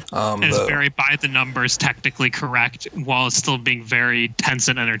interesting. And it's very by the numbers, technically correct, while it's still being very tense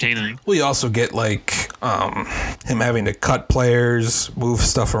and entertaining. We also get like him having to cut players, move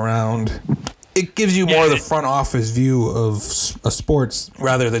stuff around. It gives you more of the front office view of a sports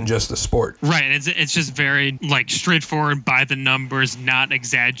rather than just a sport. Right. It's just very like straightforward, by the numbers, not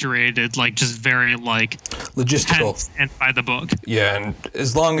exaggerated, like just very like logistical and by the book. Yeah, and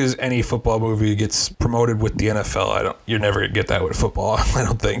as long as any football movie gets promoted with the NFL, you're never gonna get that with football. I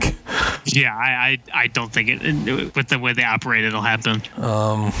don't think. Yeah, I don't think it with the way they operate, it'll happen.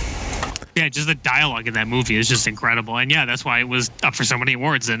 Yeah, just the dialogue in that movie is just incredible. And yeah, that's why it was up for so many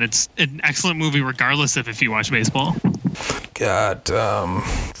awards. And it's an excellent movie regardless of if you watch baseball. Got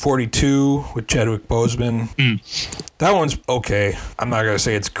 42 with Chadwick Boseman. That one's okay. I'm not going to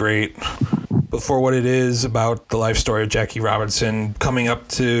say it's great. But for what it is, about the life story of Jackie Robinson coming up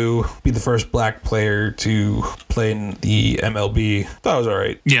to be the first black player to play in the MLB, that was all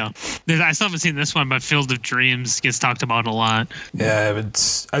right. Yeah. I still haven't seen this one, but Field of Dreams gets talked about a lot. Yeah,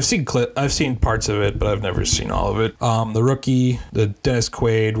 I've seen parts of it, but I've never seen all of it. The Rookie, the Dennis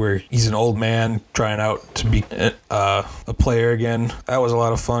Quaid, where he's an old man trying out to be a player again. That was a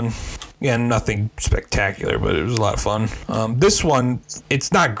lot of fun. Again, nothing spectacular, but it was a lot of fun. This one,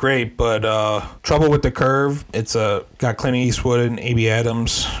 it's not great, but Trouble with the Curve. It's got Clint Eastwood and Amy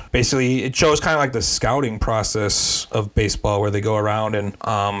Adams. Basically, it shows kind of like the scouting process of baseball, where they go around and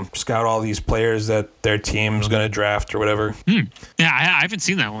scout all these players that their team's going to draft or whatever. Yeah, I haven't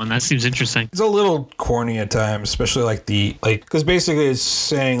seen that one. That seems interesting. It's a little corny at times, especially because basically it's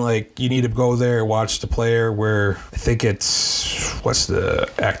saying like you need to go there, watch the player. Where I think it's, what's the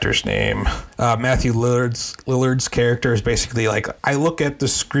actor's name? Matthew Lillard's character is basically like, I look at the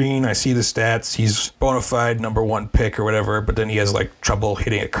screen, I see the stats, he's bona fide number one pick or whatever, but then he has like trouble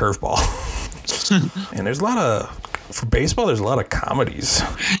hitting a curveball. And there's a lot of, for baseball, there's a lot of comedies.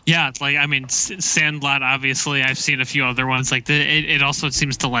 Yeah, it's like, I mean, Sandlot, obviously. I've seen a few other ones. Like it also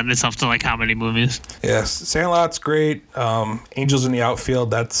seems to lend itself to like comedy movies. Yes, Sandlot's great. Angels in the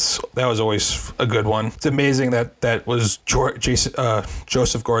Outfield, that was always a good one. It's amazing that was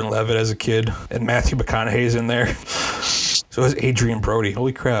Joseph Gordon-Levitt as a kid, and Matthew McConaughey's in there. So is Adrian Brody.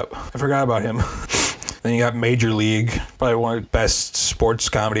 Holy crap, I forgot about him. Then you got Major League, probably one of the best sports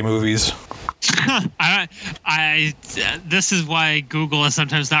comedy movies. This is why Google is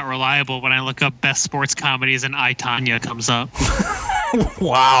sometimes not reliable. When I look up best sports comedies and I, Tonya comes up.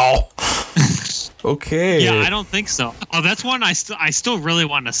 Wow. Okay. Yeah, I don't think so. Oh, that's one I still really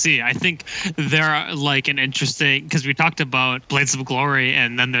want to see. I think they're like an interesting, because we talked about Blades of Glory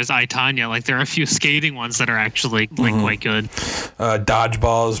and then there's I, Tonya. Like there are a few skating ones that are actually like quite good.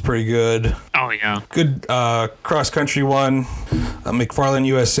 Dodgeball is pretty good. Oh yeah. Good cross country one. McFarlane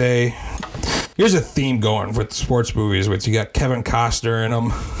USA. Here's a theme going with sports movies, which you got Kevin Costner in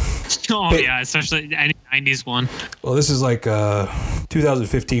them. Oh yeah, especially any 90s one. Well, this is like a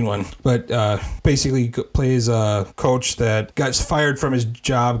 2015 one, but basically plays a coach that got fired from his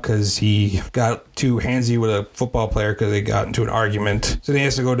job because he got too handsy with a football player because they got into an argument. So then he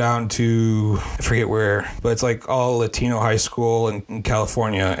has to go down to, I forget where, but it's like all Latino high school in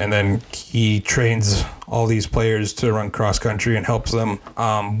California, and then he trains all these players to run cross country and helps them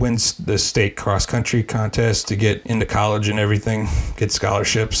win the state cross country contest to get into college and everything, get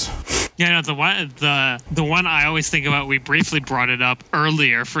scholarships. Yeah, no, the one I always think about, we briefly brought it up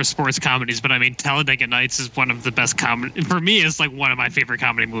earlier for sports comedies, but I mean Talladega Nights is one of the best comedy, for me it's like one of my favorite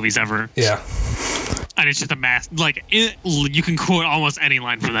comedy movies ever. Yeah. And it's just a you can quote almost any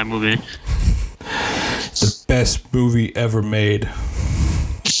line from that movie. The best movie ever made.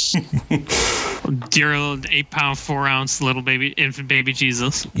 Dear little 8-pound 4-ounce little baby infant baby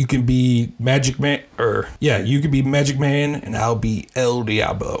Jesus. You can be Magic Man, you can be Magic Man, and I'll be El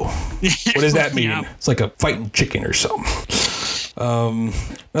Diablo. What does that mean? Yeah. It's like a fighting chicken or something.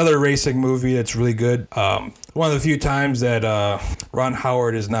 Another racing movie that's really good. One of the few times that Ron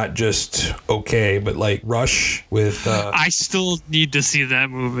Howard is not just okay, but like Rush with... I still need to see that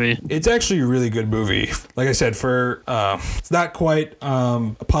movie. It's actually a really good movie. Like I said, for it's not quite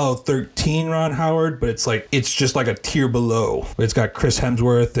Apollo 13 Ron Howard, but it's just like a tier below. But it's got Chris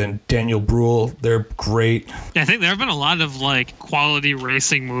Hemsworth and Daniel Bruhl. They're great. Yeah, I think there have been a lot of like quality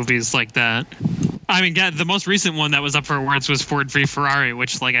racing movies like that. I mean, the most recent one that was up for awards was Ford v Ferrari,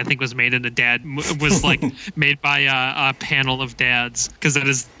 which like I think was made made by a panel of dads, because that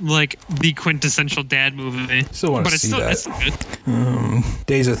is like the quintessential dad movie. Still want to see that. It's good.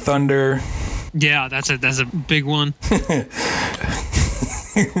 Days of Thunder. Yeah, that's a big one.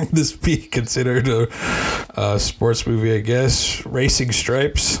 This be considered a sports movie, I guess. Racing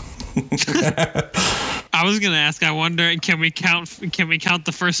Stripes. I was gonna ask. I wonder, can we count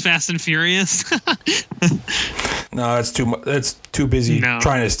the first Fast and Furious? No, that's too busy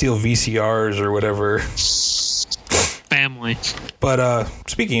trying to steal VCRs or whatever. Family. But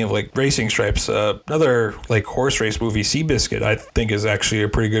speaking of like Racing Stripes, another like horse race movie, Seabiscuit, I think is actually a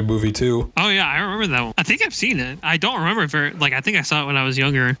pretty good movie too. Oh yeah, I remember that one. I think I've seen it. I don't remember I think I saw it when I was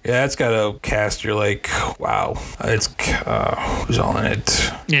younger. Yeah, it's got a cast. You're like, wow, it's who's all in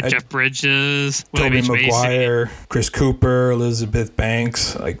it? Yeah, Jeff Bridges, Tobey Maguire, Chris Cooper, Elizabeth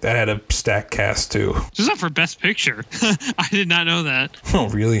Banks. Like that had a stacked cast too. This was up for Best Picture. I did not know that. Oh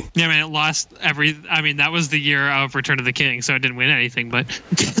really? Yeah, I mean, it lost that was the year of Return of the King, so it didn't win anything, but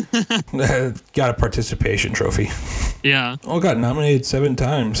got a participation trophy. Yeah. Oh, got nominated 7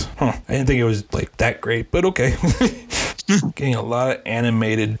 times. Huh. I didn't think it was like that great, but okay. Getting a lot of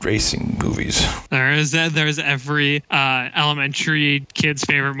animated racing movies. There's every elementary kid's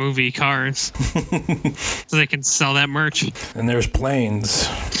favorite movie, Cars. So they can sell that merch. And there's planes.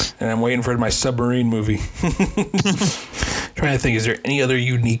 And I'm waiting for my submarine movie. Trying to think, is there any other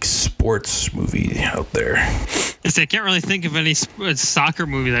unique sports movie out there? I can't really think of any soccer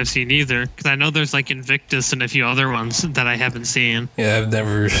movies I've seen either, because I know there's like Invictus and a few other ones that I haven't seen. Yeah, I've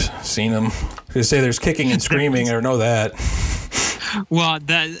never seen them. I was gonna say there's kicking and screaming. I know that. Well,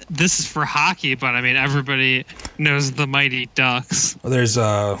 this is for hockey, but I mean everybody knows the Mighty Ducks. Well, there's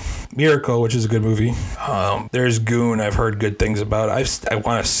Miracle, which is a good movie. There's Goon. I've heard good things about it. I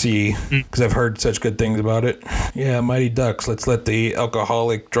want to see because I've heard such good things about it. Yeah, Mighty Ducks. Let's let the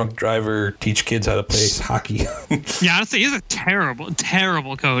alcoholic drunk driver teach kids how to play hockey. Yeah, honestly, he's a terrible,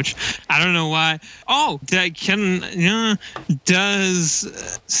 terrible coach. I don't know why. Oh, does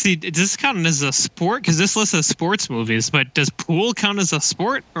this count as a sport? Because this lists as sports movies, but does pool count as a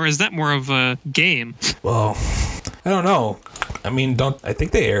sport, or is that more of a game? Well, I don't know. I mean, I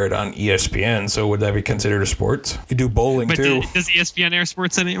think they air it on ESPN, so would that be considered a sport? You could do bowling too. Does ESPN air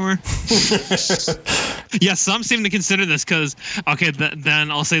sports anymore? Yeah, some seem to consider this because, okay,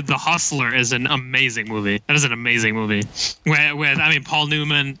 then I'll say The Hustler is an amazing movie. That is an amazing movie. With Paul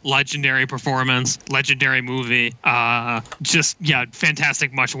Newman, legendary performance, legendary movie.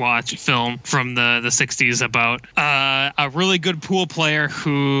 Fantastic watch film from the 60s about a really good pool player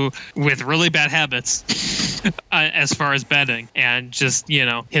who, with really bad habits as far as betting, and just,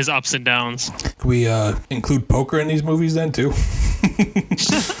 his ups and downs. Can we include poker in these movies then too?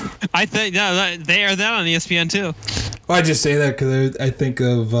 I think they air that on ESPN too. Well, I just say that because I think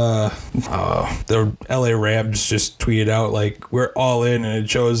of the LA Rams just tweeted out like, we're all in, and it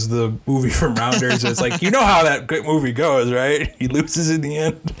shows the movie from Rounders. It's like, you know how that great movie goes, right? He loses in the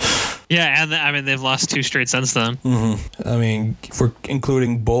end. Yeah, and I mean, they've lost 2 straight since then. Mm-hmm. I mean, if we're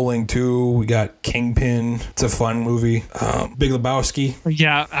including Bowling 2, we got Kingpin. It's a fun movie. Big Lebowski.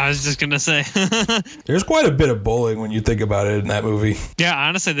 Yeah, I was just going to say. There's quite a bit of bowling when you think about it in that movie. Yeah,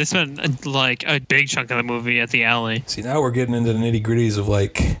 honestly, they spent like a big chunk of the movie at the alley. See, now we're getting into the nitty-gritties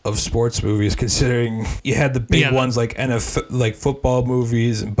of sports movies, considering you had the big ones like NFL, like football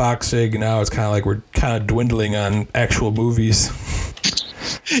movies and boxing, and now it's kind of like we're kind of dwindling on actual movies.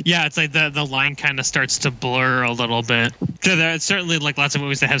 Yeah, it's like the line kind of starts to blur a little bit. So there's certainly like lots of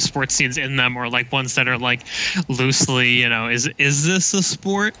movies that have sports scenes in them, or like ones that are like loosely, is this a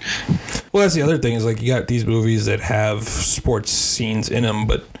sport? Well, that's the other thing is like you got these movies that have sports scenes in them,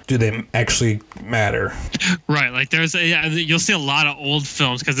 but do they actually matter? Right, like you'll see a lot of old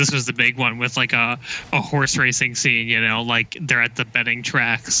films, because this was the big one with like a horse racing scene, like they're at the betting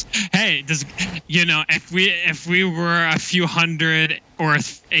tracks. Hey, if we were a few hundred or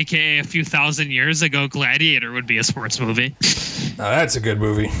aka a few thousand years ago, Gladiator would be a sports movie. Now that's a good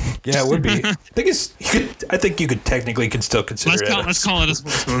movie. Yeah, it would be. I think you could technically still consider it. Let's call it a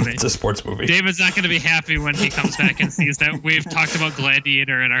sports movie. It's a sports movie. David's not going to be happy when he comes back and sees that we've talked about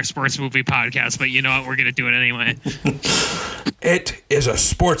Gladiator in our sports movie podcast, but you know what? We're going to do it anyway. It is a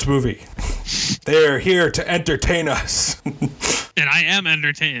sports movie. They're here to entertain us. And I am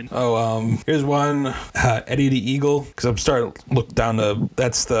entertained. Oh, here's one, Eddie the Eagle, because I'm starting to look down to,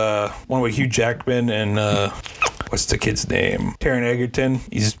 that's the one with Hugh Jackman and, what's the kid's name? Taron Egerton.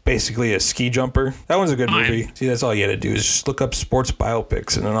 He's basically a ski jumper. That one's a good movie. See, that's all you had to do is just look up sports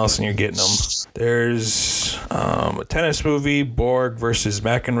biopics, and then all of a sudden you're getting them. There's a tennis movie, Borg versus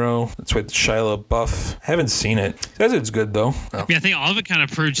McEnroe. That's with Shia LaBeouf. I haven't seen it. Says it's good, though. Oh. Yeah, I think all of it kind of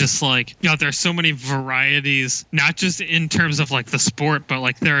proves just like, there's so many varieties, not just in terms of like the sport, but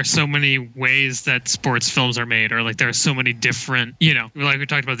like there are so many ways that sports films are made, or like there are so many different, like we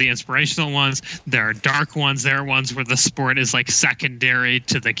talked about the inspirational ones. There are dark ones. There are ones where the sport is like secondary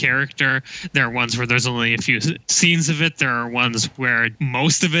to the character. There are ones where there's only a few scenes of it. There are ones where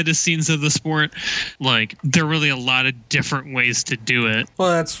most of it is scenes of the sport. Like there are really a lot of different ways to do it. Well,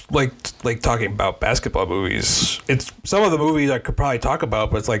 that's like talking about basketball movies. It's some of the movies I could probably talk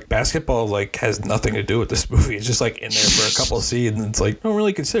about, but it's like basketball like has nothing to do with this movie. It's just like in there for a couple of scenes, and it's like I don't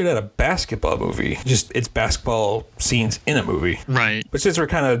really consider that a basketball movie. Just it's basketball scenes in a movie. Right. But since we're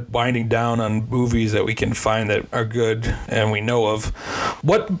kind of winding down on movies that we can find that are good and we know of,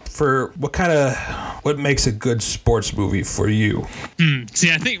 what makes a good sports movie for you?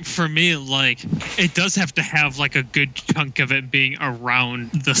 See, I think for me, like it does have to have like a good chunk of it being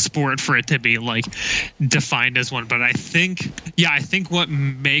around the sport for it to be like defined as one. But I think what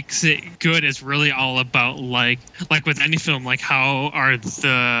makes it good is really all about like with any film, like how are is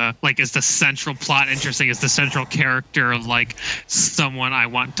the central plot interesting? Is the central character like someone I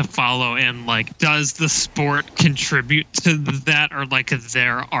want to follow? And like, does the sport contribute to that, or like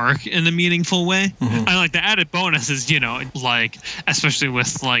their arc in a meaningful way? Mm-hmm. And like the added bonus is, like especially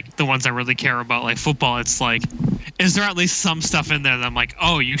with like the ones I really care about, like football, it's like, is there at least some stuff in there that I'm like,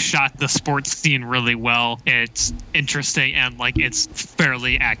 oh, you shot the sports scene really well, it's interesting, and like it's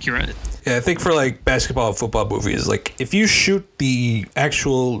fairly accurate. Yeah, I think for like basketball and football movies, like if you shoot the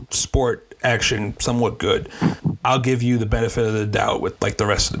actual sport action somewhat good, I'll give you the benefit of the doubt with like the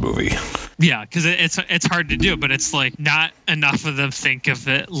rest of the movie. Yeah, because it's hard to do, but it's like not enough of them think of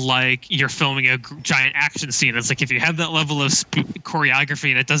it like you're filming a giant action scene. It's like if you have that level of choreography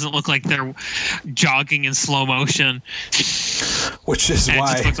and it doesn't look like they're jogging in slow motion, which is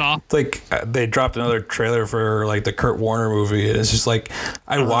why like they dropped another trailer for like the Kurt Warner movie, and it's just like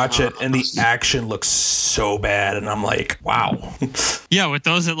I watch it and the action looks so bad, and I'm like, wow. Yeah, with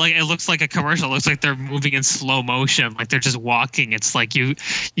those, it looks like a commercial. It looks like they're moving in slow motion, like they're just walking. It's like you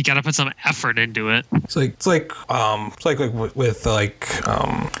got to put some effort into it. It's like with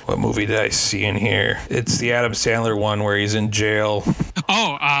what movie did I see in here? It's the Adam Sandler one where he's in jail.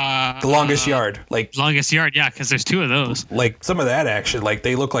 The Longest Yard. Like Longest Yard, yeah, because there's 2 of those. Like some of that action, like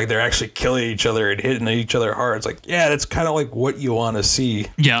they look like they're actually killing each other and hitting each other hard. It's like, yeah, that's kind of like what you want to see.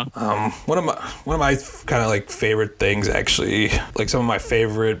 Yeah. One of my kind of like favorite things, actually, like some of my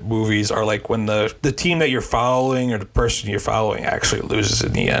favorite movies are like when the team that you're following or the person you're following actually loses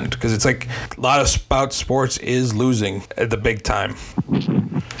in the end, because it's like a lot of about sports is losing at the big time.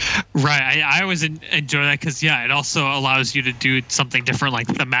 Right. I always enjoy that because, yeah, it also allows you to do something different different, like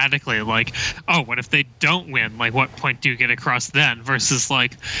thematically, like, oh, what if they don't win? Like, what point do you get across then? Versus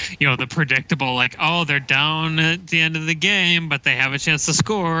like, you know, the predictable, like, oh, they're down at the end of the game, but they have a chance to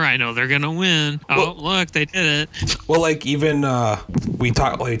score. I know they're gonna win. Oh, look, they did it. Well, like even we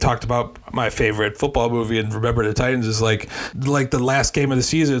talked about my favorite football movie and Remember the Titans is like the last game of the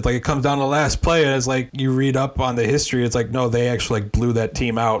season. It's like it comes down to the last play, and it's like you read up on the history. It's like, no, they actually like blew that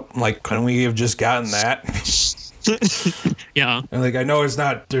team out. I'm like, couldn't we have just gotten that? Yeah. And like, I know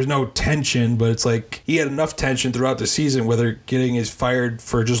there's no tension, but it's like he had enough tension throughout the season, whether getting is fired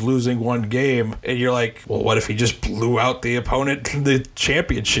for just losing one game. And you're like, well, what if he just blew out the opponent in the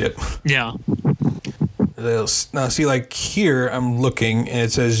championship? Yeah. Now, see, like here, I'm looking, and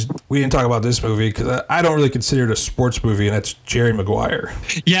it says we didn't talk about this movie because I don't really consider it a sports movie, and that's Jerry Maguire.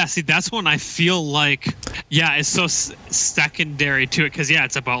 Yeah, see, that's one I feel like, yeah, it's so secondary to it because, yeah,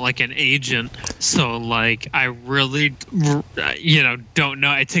 it's about like an agent. So, like, I really, don't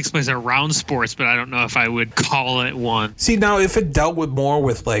know. It takes place around sports, but I don't know if I would call it one. See, now, if it dealt with more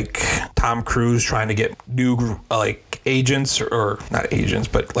with like Tom Cruise trying to get new, agents, or not agents,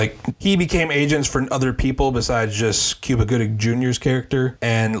 but like he became agents for other people besides just Cuba Gooding Jr.'s character,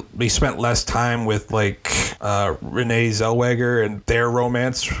 and we spent less time with like Renee Zellweger and their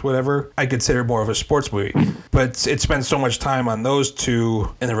romance, whatever. I consider more of a sports movie, but it spent so much time on those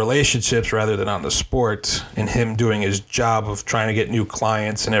two in the relationships rather than on the sport and him doing his job of trying to get new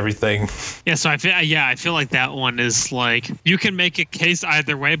clients and everything. Yeah, so I feel like that one is like you can make a case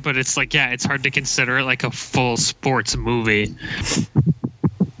either way, but it's like, yeah, it's hard to consider it like a full sports movie.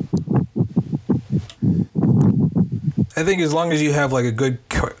 I think as long as you have like a good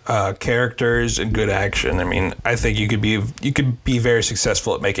characters and good action, I mean, I think you could be very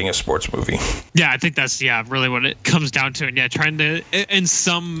successful at making a sports movie. Yeah, I think that's really what it comes down to, and yeah, trying to in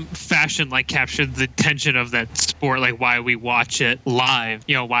some fashion like capture the tension of that sport, like why we watch it live,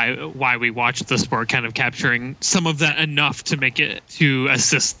 why we watch the sport, kind of capturing some of that enough to make it to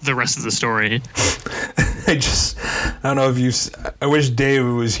assist the rest of the story. I don't know if I wish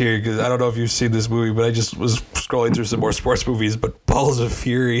David was here because I don't know if you've seen this movie, but I just was scrolling through some more sports movies, but Balls of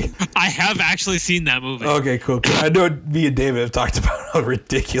Fury. I have actually seen that movie. Okay, cool. I know me and David have talked about how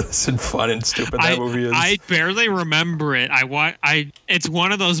ridiculous and fun and stupid that movie is. I barely remember it. It's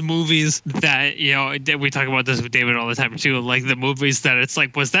one of those movies that, we talk about this with David all the time too, like the movies that it's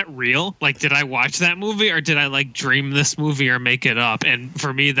like, was that real? Like, did I watch that movie or did I like dream this movie or make it up? And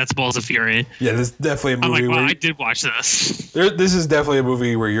for me, that's Balls of Fury. Yeah, this is definitely a movie. I'm like, wow, I did watch this. This is definitely a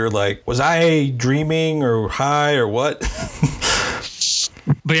movie where you're like, was I dreaming or high or what?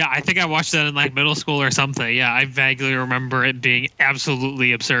 But yeah, I think I watched that in like middle school or something. Yeah, I vaguely remember it being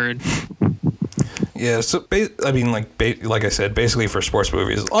absolutely absurd. Yeah, so like I said, basically for sports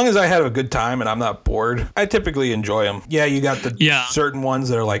movies, as long as I have a good time and I'm not bored, I typically enjoy them. Yeah, you got the certain ones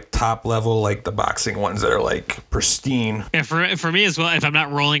that are like top level, like the boxing ones that are like pristine. Yeah, for me as well, if I'm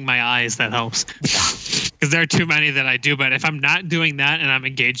not rolling my eyes, that helps. Because there are too many that I do, but if I'm not doing that and I'm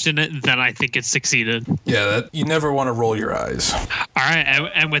engaged in it, then I think it's succeeded. Yeah, you never want to roll your eyes. All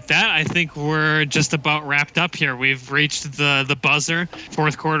right, and with that, I think we're just about wrapped up here. We've reached the buzzer.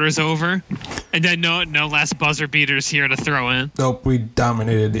 Fourth quarter's over. And then no last buzzer beaters here to throw in. Nope, we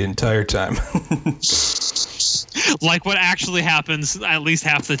dominated the entire time. Like what actually happens at least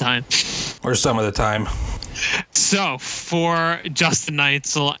half the time. Or some of the time. So, for Justin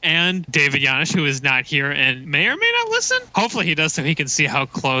Neitzel and David Yanish, who is not here and may or may not listen, hopefully he does so he can see how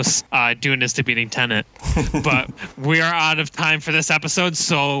close Dune is to beating Tenet. But we are out of time for this episode,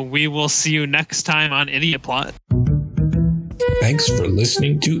 so we will see you next time on Idiot Plot. Thanks for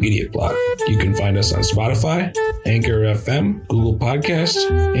listening to Idiot Plot. You can find us on Spotify, Anchor FM, Google Podcasts,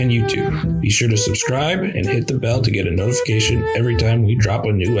 and YouTube. Be sure to subscribe and hit the bell to get a notification every time we drop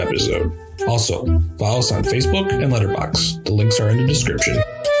a new episode. Also, follow us on Facebook and Letterboxd. The links are in the description.